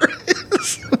hair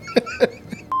is.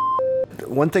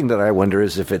 One thing that I wonder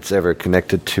is if it's ever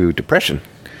connected to depression.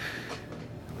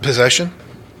 Possession.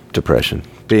 Depression.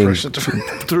 Being Depression.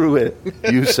 through it.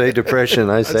 You say depression,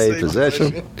 I say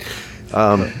possession.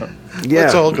 Yeah.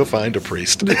 Let's all go find a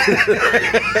priest.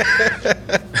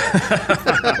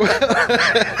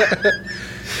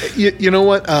 You know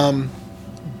what?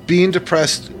 Being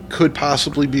depressed could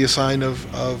possibly be a sign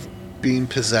of being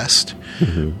possessed.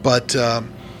 But,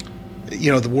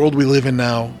 the world we live in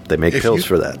now... They make pills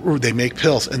for that. They make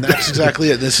pills, and that's exactly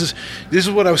it. This is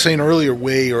what I was saying earlier,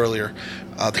 way earlier.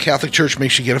 The Catholic Church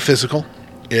makes you get a physical.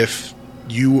 If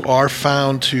you are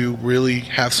found to really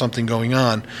have something going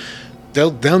on,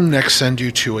 they'll next send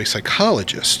you to a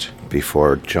psychologist.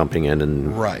 Before jumping in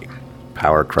and Right.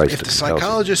 power Christ. If the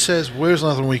psychologist says, well, there's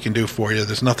nothing we can do for you,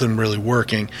 there's nothing really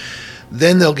working,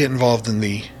 then they'll get involved in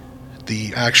the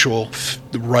actual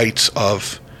rites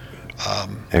of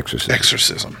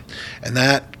exorcism. And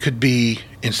that could be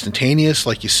instantaneous,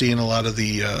 like you see in a lot of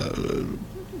the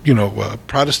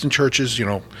Protestant churches,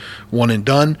 one and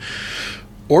done.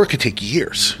 Or it could take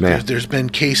years. There's been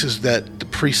cases that the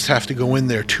priests have to go in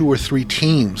there 2 or 3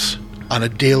 teams on a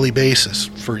daily basis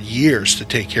for years to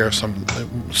take care of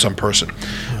some person.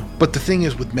 But the thing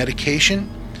is, with medication,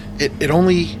 it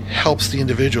only helps the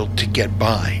individual to get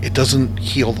by. It doesn't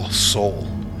heal the soul.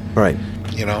 Right.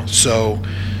 So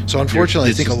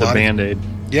unfortunately, I think a lot of Band-Aid.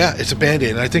 Yeah, it's a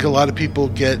Band-Aid, and I think a lot of people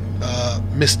get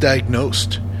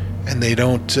misdiagnosed, and they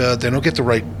don't get the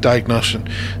right diagnosis,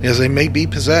 because they may be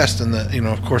possessed, and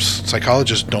of course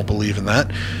psychologists don't believe in that,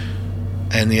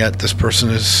 and yet this person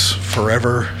is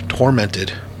forever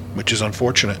tormented, which is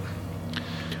unfortunate.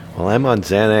 Well, I'm on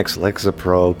Xanax,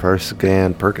 Lexapro,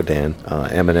 Percodan,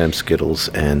 M&M, Skittles,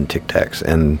 and Tic Tacs,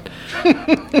 and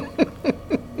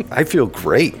I feel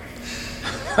great.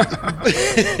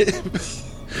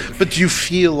 But do you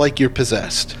feel like you're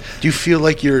possessed? Do you feel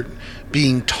like you're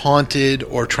being taunted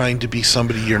or trying to be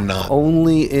somebody you're not?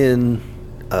 Only in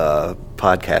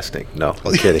podcasting. No,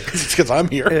 I'm kidding. It's because I'm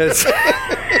here.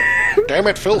 Damn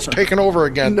it, Phil's taking over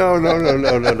again. No.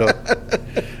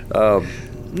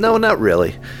 No, not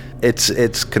really.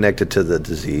 It's connected to the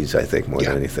disease, I think, more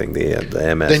than anything,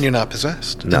 the MS. Then you're not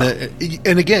possessed. No.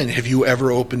 And again, have you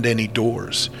ever opened any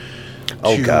doors?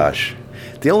 Oh gosh,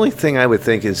 the only thing I would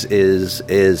think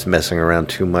is messing around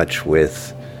too much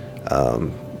with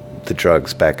the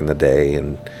drugs back in the day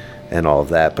and all of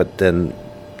that. But then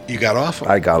you got off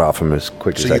them. I got off them as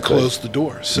quick as I could. So you closed the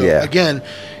door. So again,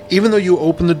 even though you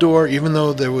opened the door, even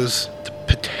though there was the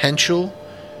potential,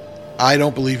 I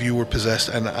don't believe you were possessed.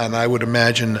 And I would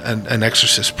imagine an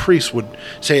exorcist priest would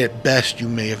say at best you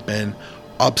may have been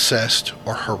obsessed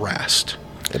or harassed.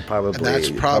 And that's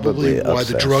probably why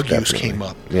the drug use definitely came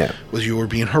up. Yeah. Was you were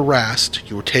being harassed,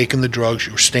 you were taking the drugs,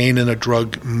 you were staying in a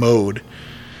drug mode,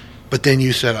 but then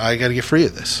you said, I got to get free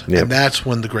of this. Yep. And that's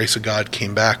when the grace of God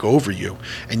came back over you,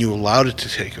 and you allowed it to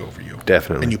take over you.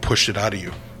 Definitely. And you pushed it out of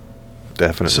you.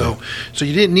 Definitely. So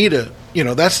you didn't need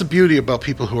that's the beauty about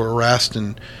people who are harassed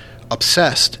and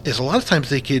obsessed, is a lot of times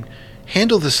they could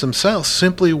handle this themselves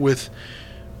simply with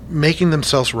making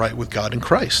themselves right with God and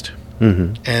Christ.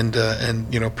 Mm-hmm. And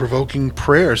provoking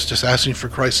prayers, just asking for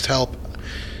Christ's help,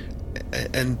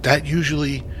 and that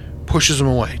usually pushes them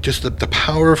away. Just the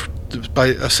power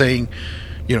of saying,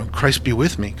 Christ be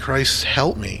with me, Christ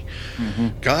help me,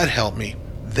 God help me,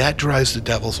 that drives the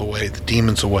devils away, the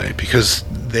demons away, because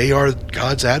they are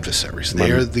God's adversaries.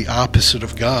 They are the opposite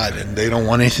of God, and they don't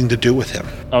want anything to do with him.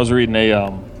 I was reading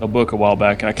a book a while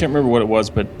back, and I can't remember what it was,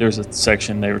 but there's a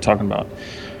section they were talking about.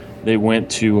 They went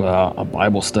to a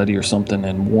Bible study or something,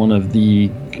 and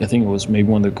I think it was maybe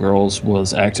one of the girls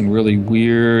was acting really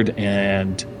weird,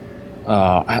 and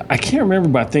I can't remember,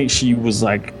 but I think she was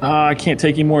like, I can't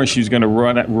take anymore, and she was going to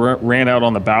ran out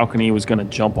on the balcony, was going to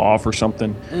jump off or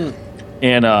something.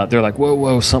 And they're like,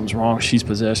 whoa, something's wrong. She's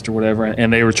possessed or whatever.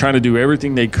 And they were trying to do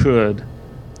everything they could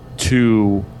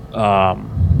to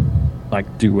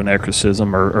do an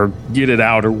exorcism or get it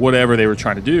out or whatever they were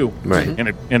trying to do. Right.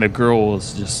 And a girl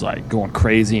was just like going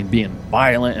crazy and being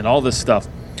violent and all this stuff.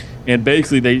 And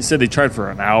basically they said they tried for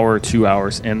an hour or 2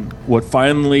 hours. And what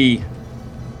finally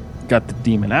got the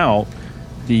demon out,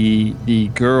 the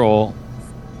girl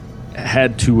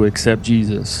had to accept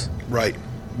Jesus. Right.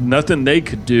 Nothing they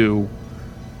could do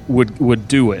would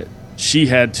do it. She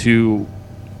had to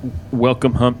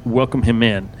welcome him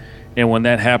in, and when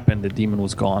that happened, the demon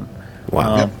was gone.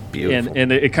 Wow, beautiful.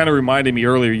 And it kind of reminded me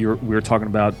earlier. We were talking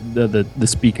about the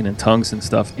speaking in tongues and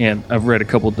stuff, and I've read a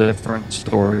couple different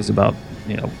stories about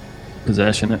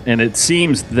possession, and it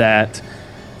seems that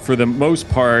for the most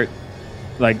part,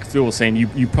 like Phil was saying,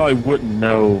 you probably wouldn't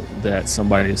know that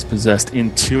somebody is possessed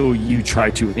until you try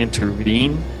to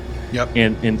intervene. Yep.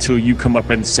 And until you come up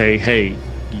and say, hey,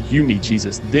 you need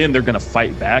Jesus, then they're going to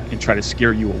fight back and try to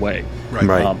scare you away.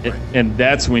 Right. And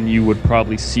that's when you would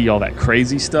probably see all that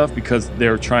crazy stuff, because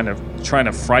they're trying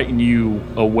to frighten you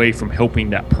away from helping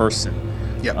that person.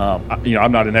 Yep.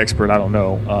 I'm not an expert, I don't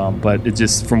know, but it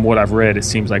just, from what I've read, it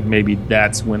seems like maybe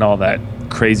that's when all that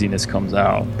craziness comes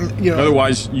out.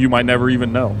 Otherwise, you might never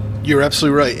even know. You're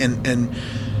absolutely right,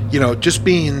 and just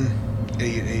being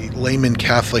a layman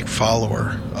Catholic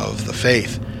follower of the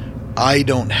faith, I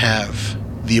don't have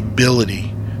the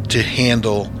ability to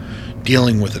handle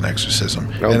dealing with an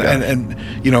exorcism. And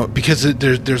because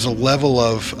there's a level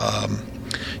of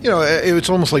it's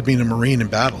almost like being a Marine in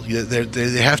battle.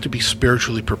 They have to be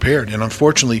spiritually prepared, and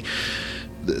unfortunately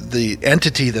the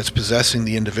entity that's possessing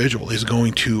the individual is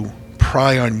going to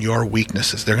pry on your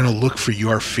weaknesses. They're going to look for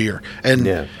your fear,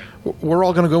 and we're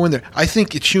all going to go in there. I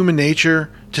think it's human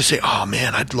nature to say, oh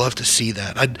man, I'd love to see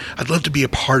that. I'd love to be a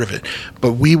part of it.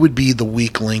 But we would be the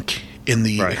weak link in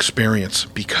the experience,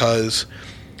 because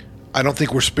I don't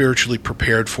think we're spiritually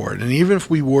prepared for it. And even if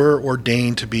we were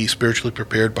ordained to be spiritually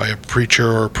prepared by a preacher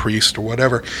or a priest or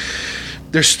whatever,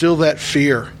 there's still that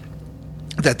fear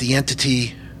that the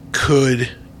entity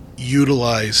could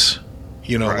utilize.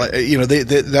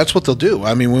 That's what they'll do.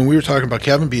 I mean, when we were talking about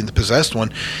Kevin being the possessed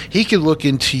one, he could look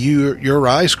into your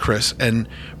eyes, Chris, and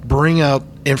bring out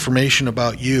information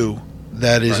about you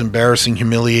that is embarrassing,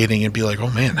 humiliating, and be like, oh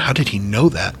man, how did he know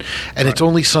that? And it's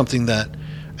only something that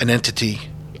an entity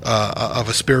of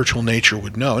a spiritual nature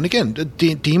would know. And again,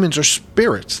 demons are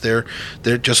spirits. They're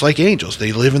just like angels.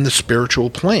 They live in the spiritual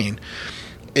plane.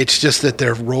 It's just that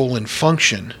their role and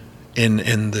function in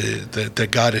that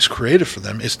God has created for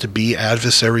them is to be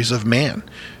adversaries of man,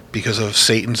 because of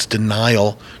Satan's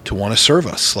denial to want to serve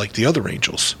us like the other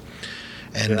angels.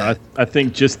 And I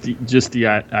think just the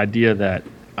idea that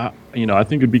I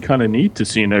think it'd be kind of neat to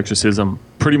see an exorcism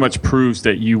pretty much proves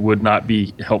that you would not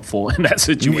be helpful in that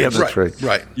situation. Yeah, that's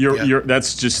right. You're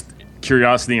that's just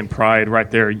curiosity and pride right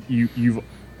there. You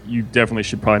definitely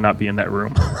should probably not be in that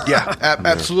room. Yeah,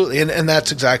 absolutely, and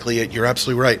that's exactly it. You're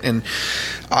absolutely right. And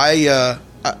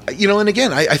and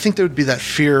again, I think there would be that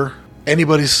fear.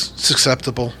 Anybody's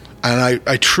susceptible, and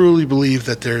I truly believe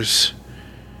that there's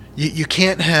you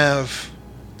can't have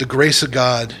the grace of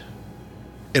God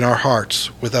in our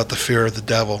hearts without the fear of the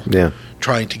devil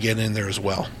trying to get in there as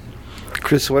well.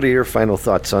 Chris, what are your final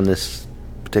thoughts on this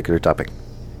particular topic?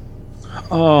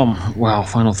 Wow,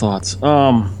 final thoughts.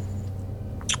 I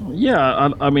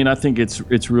mean, I think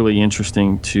it's really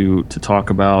interesting to talk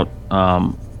about.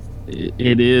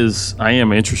 It is. I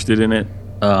am interested in it,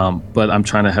 but I'm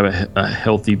trying to have a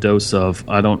healthy dose of.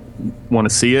 I don't want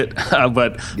to see it,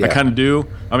 but I kind of do.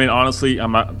 I mean, honestly,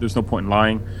 I'm not. There's no point in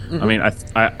lying. Mm-hmm. I mean,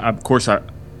 I of course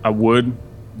I would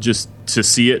just to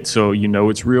see it, so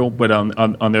it's real. But on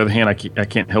the other hand, I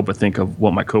can't help but think of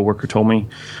what my coworker told me.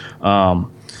 But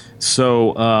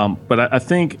I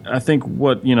think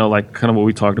what like kind of what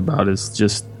we talked about is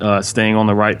just staying on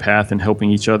the right path and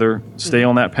helping each other stay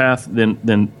on that path.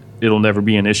 Then it'll never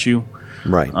be an issue,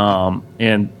 right?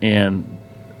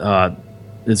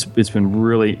 It's been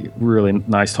really, really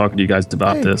nice talking to you guys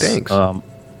about this. Thanks.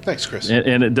 Thanks, Chris.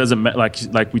 And it doesn't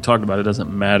like we talked about. It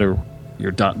doesn't matter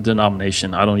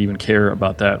denomination. I don't even care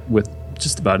about that with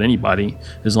just about anybody,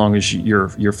 as long as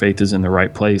your faith is in the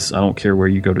right place. I don't care where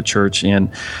you go to church. And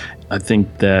I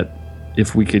think that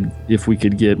if we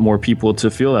could get more people to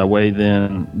feel that way,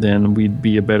 then we'd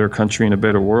be a better country and a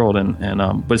better world.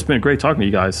 But it's been great talking to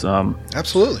you guys.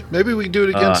 Absolutely. Maybe we can do it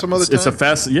again some other time.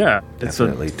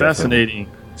 It's fascinating.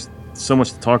 So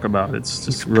much to talk about. It's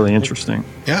just really interesting.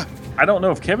 Yeah. I don't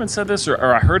know if Kevin said this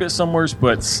or I heard it somewhere,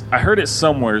 but I heard it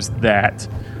somewhere that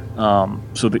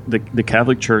so the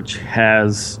Catholic Church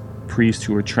has priests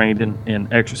who are trained in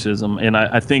exorcism, and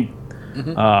I think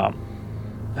I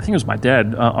think it was my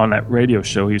dad on that radio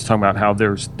show. He was talking about how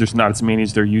there's not as many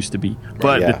as there used to be.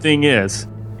 But the thing is,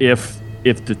 if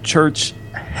the church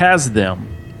has them,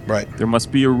 there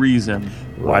must be a reason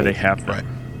why they have them. Right.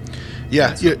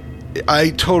 Yeah, I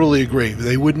totally agree.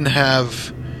 They wouldn't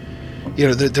have.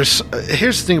 Here's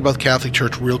the thing about the Catholic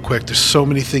Church, real quick. There's so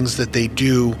many things that they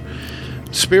do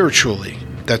spiritually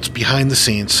that's behind the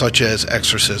scenes, such as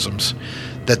exorcisms,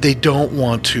 that they don't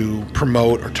want to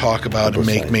promote or talk about and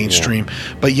make mainstream.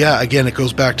 Yeah. But again, it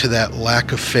goes back to that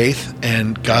lack of faith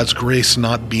and God's grace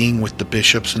not being with the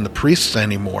bishops and the priests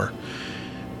anymore,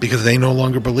 because they no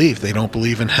longer believe. They don't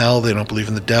believe in hell. They don't believe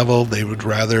in the devil. They would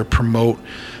rather promote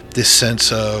this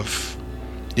sense of,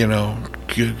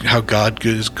 how God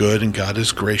is good and God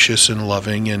is gracious and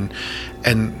loving, and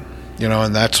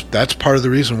that's part of the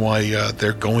reason why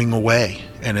they're going away.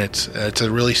 And it's a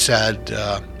really sad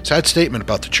statement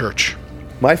about the church.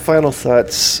 My final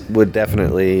thoughts would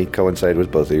definitely coincide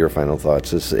with both of your final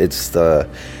thoughts. It's the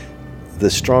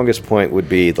strongest point would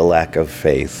be the lack of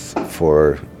faith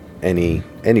for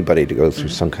anybody to go through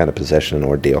some kind of possession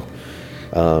ordeal.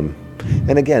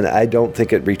 And again, I don't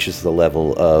think it reaches the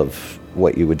level of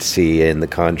what you would see in The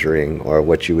Conjuring or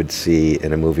what you would see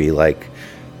in a movie like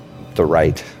The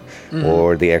Rite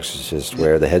or The Exorcist,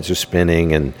 where the heads are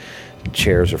spinning and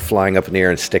chairs are flying up in the air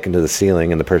and sticking to the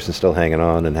ceiling and the person's still hanging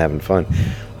on and having fun.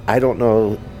 I don't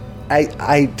know.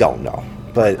 I don't know.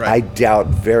 But I doubt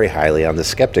very highly on the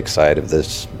skeptic side of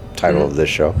this title of this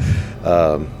show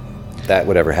that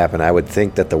would ever happen. I would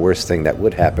think that the worst thing that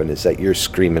would happen is that you're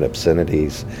screaming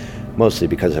obscenities, mostly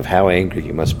because of how angry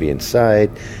you must be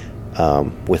inside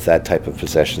with that type of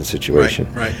possession situation.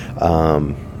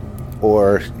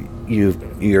 Or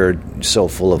you're so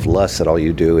full of lust that all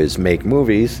you do is make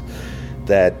movies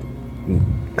that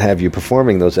have you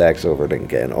performing those acts over and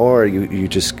again. Or you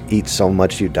just eat so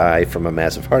much you die from a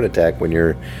massive heart attack when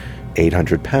you're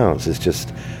 800 pounds. It's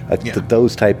just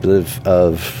those types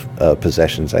of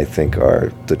possessions, I think,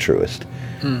 are the truest.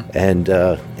 And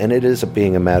it is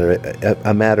being a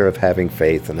matter of having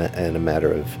faith and a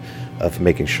matter of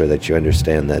making sure that you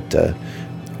understand that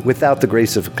without the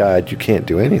grace of God, you can't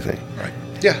do anything. Right.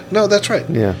 Yeah. No, that's right.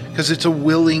 Yeah. Because it's a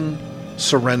willing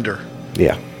surrender.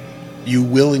 Yeah. You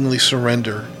willingly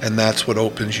surrender, and that's what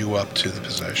opens you up to the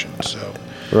possession. So.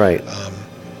 Right.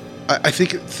 I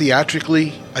think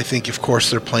theatrically, of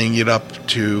course, they're playing it up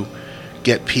to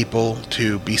get people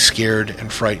to be scared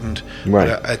and frightened. Right.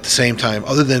 But at the same time,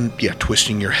 other than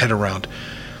twisting your head around,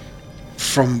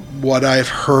 from what I've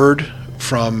heard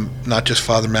from not just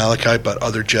Father Malachi but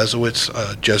other Jesuits,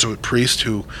 Jesuit priest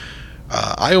who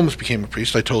I almost became a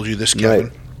priest. I told you this,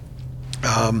 Kevin.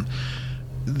 Right.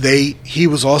 He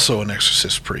was also an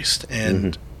exorcist priest,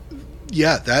 and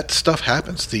that stuff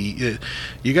happens.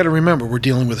 You got to remember, we're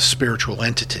dealing with a spiritual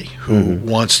entity who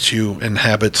wants to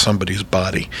inhabit somebody's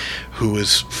body, who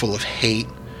is full of hate,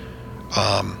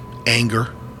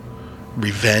 anger,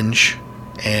 revenge,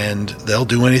 and they'll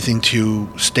do anything to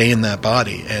stay in that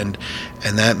body, and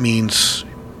that means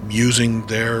using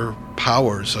their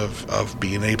powers of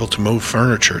being able to move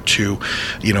furniture to,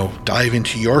 dive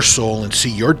into your soul and see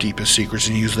your deepest secrets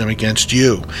and use them against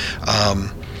you.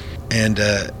 And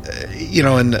the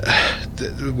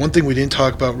one thing we didn't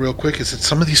talk about real quick is that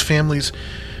some of these families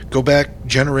go back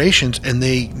generations and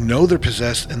they know they're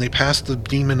possessed and they pass the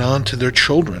demon on to their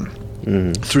children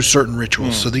through certain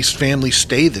rituals. So these families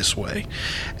stay this way.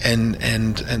 And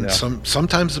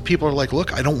sometimes the people are like,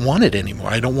 look, I don't want it anymore.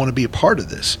 I don't want to be a part of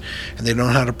this. And they don't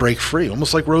know how to break free,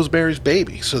 almost like Rosemary's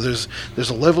Baby. So there's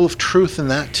a level of truth in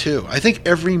that too. I think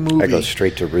every movie... I go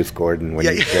straight to Ruth Gordon when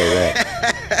you say that.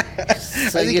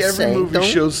 So I think every movie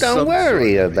shows don't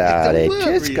worry about it.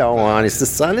 Just go on. It's the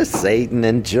son of Satan.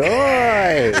 Enjoy.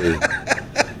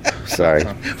 Sorry.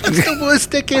 What's the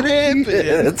worst that can happen?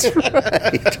 Yeah, that's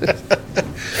right.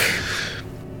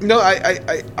 No,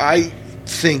 I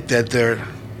think that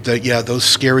those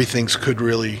scary things could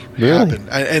really happen.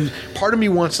 And part of me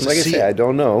wants to see. Like I say, I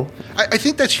don't know. I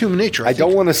think that's human nature. I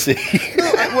don't want to see.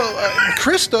 No,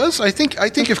 Chris does. I think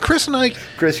if Chris and I,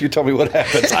 Chris, you tell me what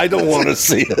happens. I don't want to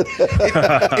see it.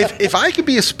 if I could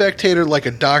be a spectator like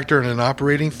a doctor in an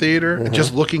operating theater,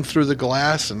 just looking through the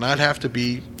glass and not have to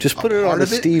be just put it on a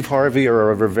Steve Harvey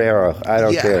or a Rivera. I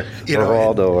don't care.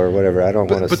 Geraldo or whatever. I don't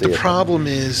want to see it. But the problem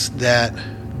is that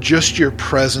just your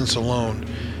presence alone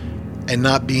and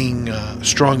not being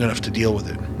strong enough to deal with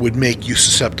it would make you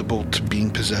susceptible to being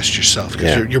possessed yourself.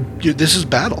 Because you're this is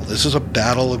battle. This is a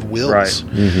battle of wills. Right.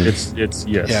 Mm-hmm. It's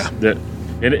yes. Yeah.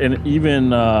 And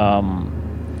even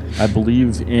I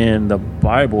believe in the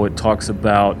Bible it talks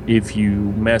about if you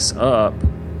mess up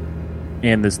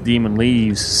and this demon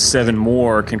leaves, 7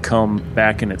 more can come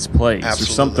back in its place.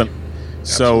 Absolutely. Or something.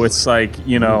 So it's like,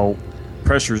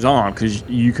 pressure's on because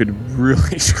you could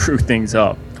really screw things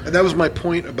up. And that was my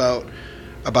point about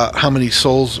how many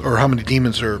souls or how many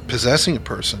demons are possessing a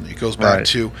person. It goes back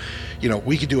to,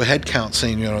 we could do a head count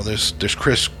saying, there's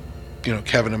Chris,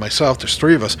 Kevin and myself, there's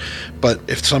 3 of us. But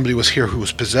if somebody was here who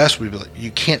was possessed, we'd be like, you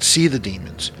can't see the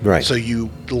demons. Right. So you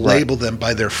label them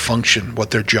by their function, what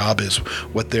their job is,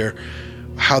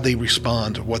 how they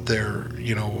respond, what their,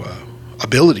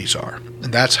 abilities are.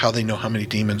 And that's how they know how many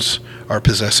demons are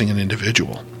possessing an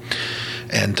individual.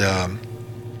 And,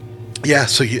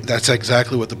 so that's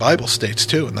exactly what the Bible states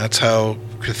too, and that's how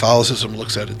Catholicism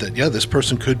looks at it. That this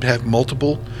person could have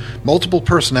multiple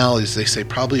personalities. They say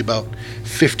probably about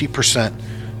 50%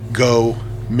 go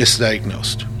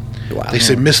misdiagnosed. Wow. They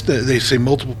say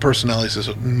multiple personalities is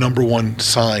a number one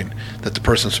sign that the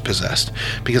person's possessed,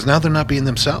 because now they're not being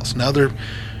themselves. Now they're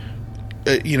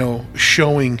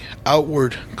showing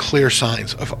outward clear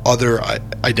signs of other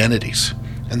identities.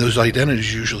 And those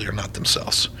identities usually are not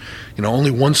themselves.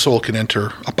 Only one soul can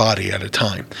enter a body at a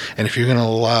time. And if you're going to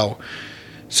allow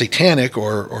satanic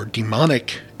or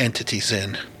demonic entities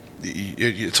in,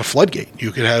 it's a floodgate.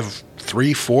 You could have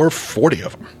 3, 4, 40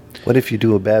 of them. What if you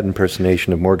do a bad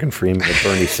impersonation of Morgan Freeman or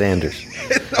Bernie Sanders?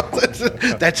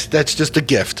 That's just a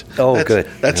gift. Oh, good.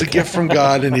 That's a gift from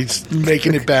God, and He's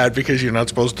making it bad because you're not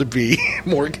supposed to be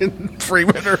Morgan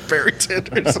Freeman or Barry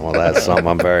Sanders. Well, that's something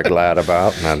I'm very glad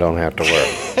about, and I don't have to work.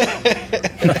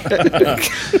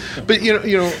 But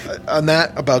on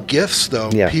that about gifts, though,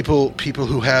 people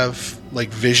who have like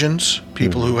visions,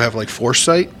 people who have like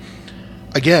foresight.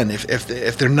 Again,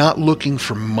 if they're not looking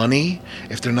for money,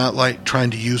 if they're not like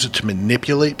trying to use it to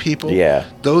manipulate people,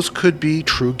 those could be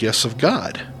true gifts of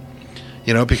God.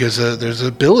 Because there's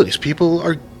abilities.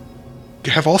 People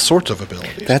have all sorts of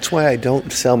abilities. That's why I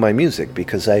don't sell my music,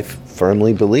 because I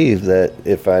firmly believe that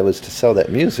if I was to sell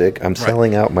that music, I'm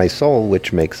selling out my soul,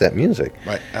 which makes that music.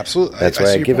 Right, absolutely. That's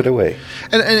why I give it away.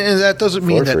 And that doesn't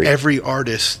mean that every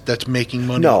artist that's making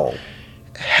money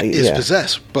is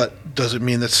possessed, but does it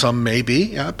mean that some may be?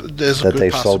 Yeah, there's a good possibility. That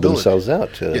they've sold themselves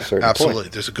out to a certain absolutely.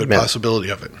 point. There's a good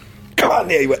possibility of it. Come on,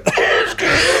 there you went.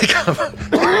 Come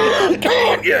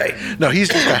on, yay. No, he's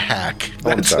just a hack.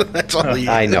 That's all he is.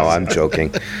 I know, I'm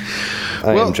joking.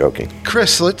 I am joking.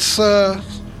 Chris, let's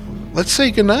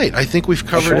say goodnight. I think we've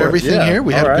covered everything here.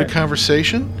 We had a good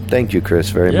conversation. Thank you,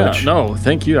 Chris, very much. No,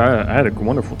 thank you. I had a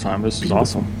wonderful time. This was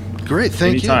awesome. Great,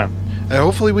 thank you. Anytime.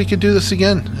 Hopefully we could do this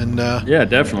again. And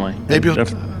definitely. Maybe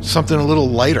something a little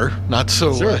lighter, not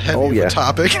so heavy of a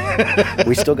topic.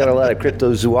 We still got a lot of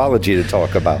cryptozoology to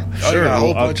talk about. Sure, a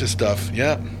whole bunch of stuff.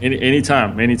 Yeah.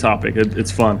 Anytime, any topic.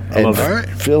 It's fun. I love it. All right.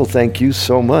 Phil, thank you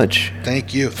so much.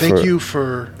 Thank you. Thank you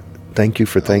for thanking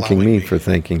me for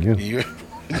thanking you. You're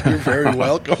very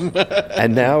welcome.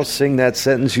 And now sing that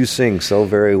sentence you sing so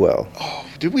very well. Oh,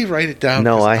 did we write it down?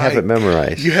 No, I have it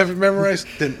memorized. You have it memorized?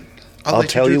 Then I'll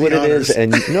tell you what it is,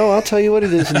 and I'll tell you what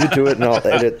it is, and you do it, and I'll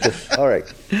edit this. All right.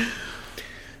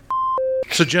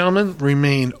 So, gentlemen,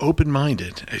 remain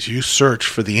open-minded as you search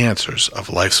for the answers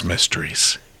of life's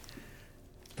mysteries.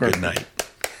 Good night.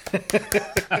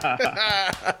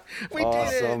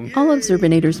 Awesome. All of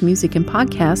Zerbinator's music and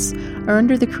podcasts are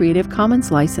under the Creative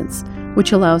Commons license,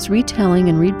 which allows retelling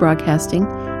and rebroadcasting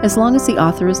as long as the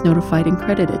author is notified and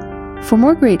credited. For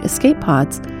more great escape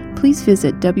pods, please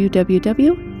visit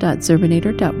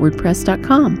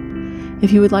www.zerbinator.wordpress.com.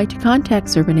 If you would like to contact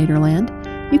Zerbinatorland,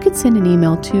 you can send an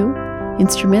email to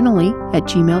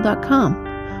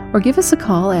instrumentally@gmail.com or give us a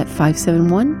call at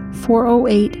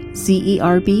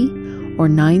 571-408-ZERB or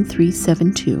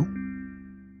 9372.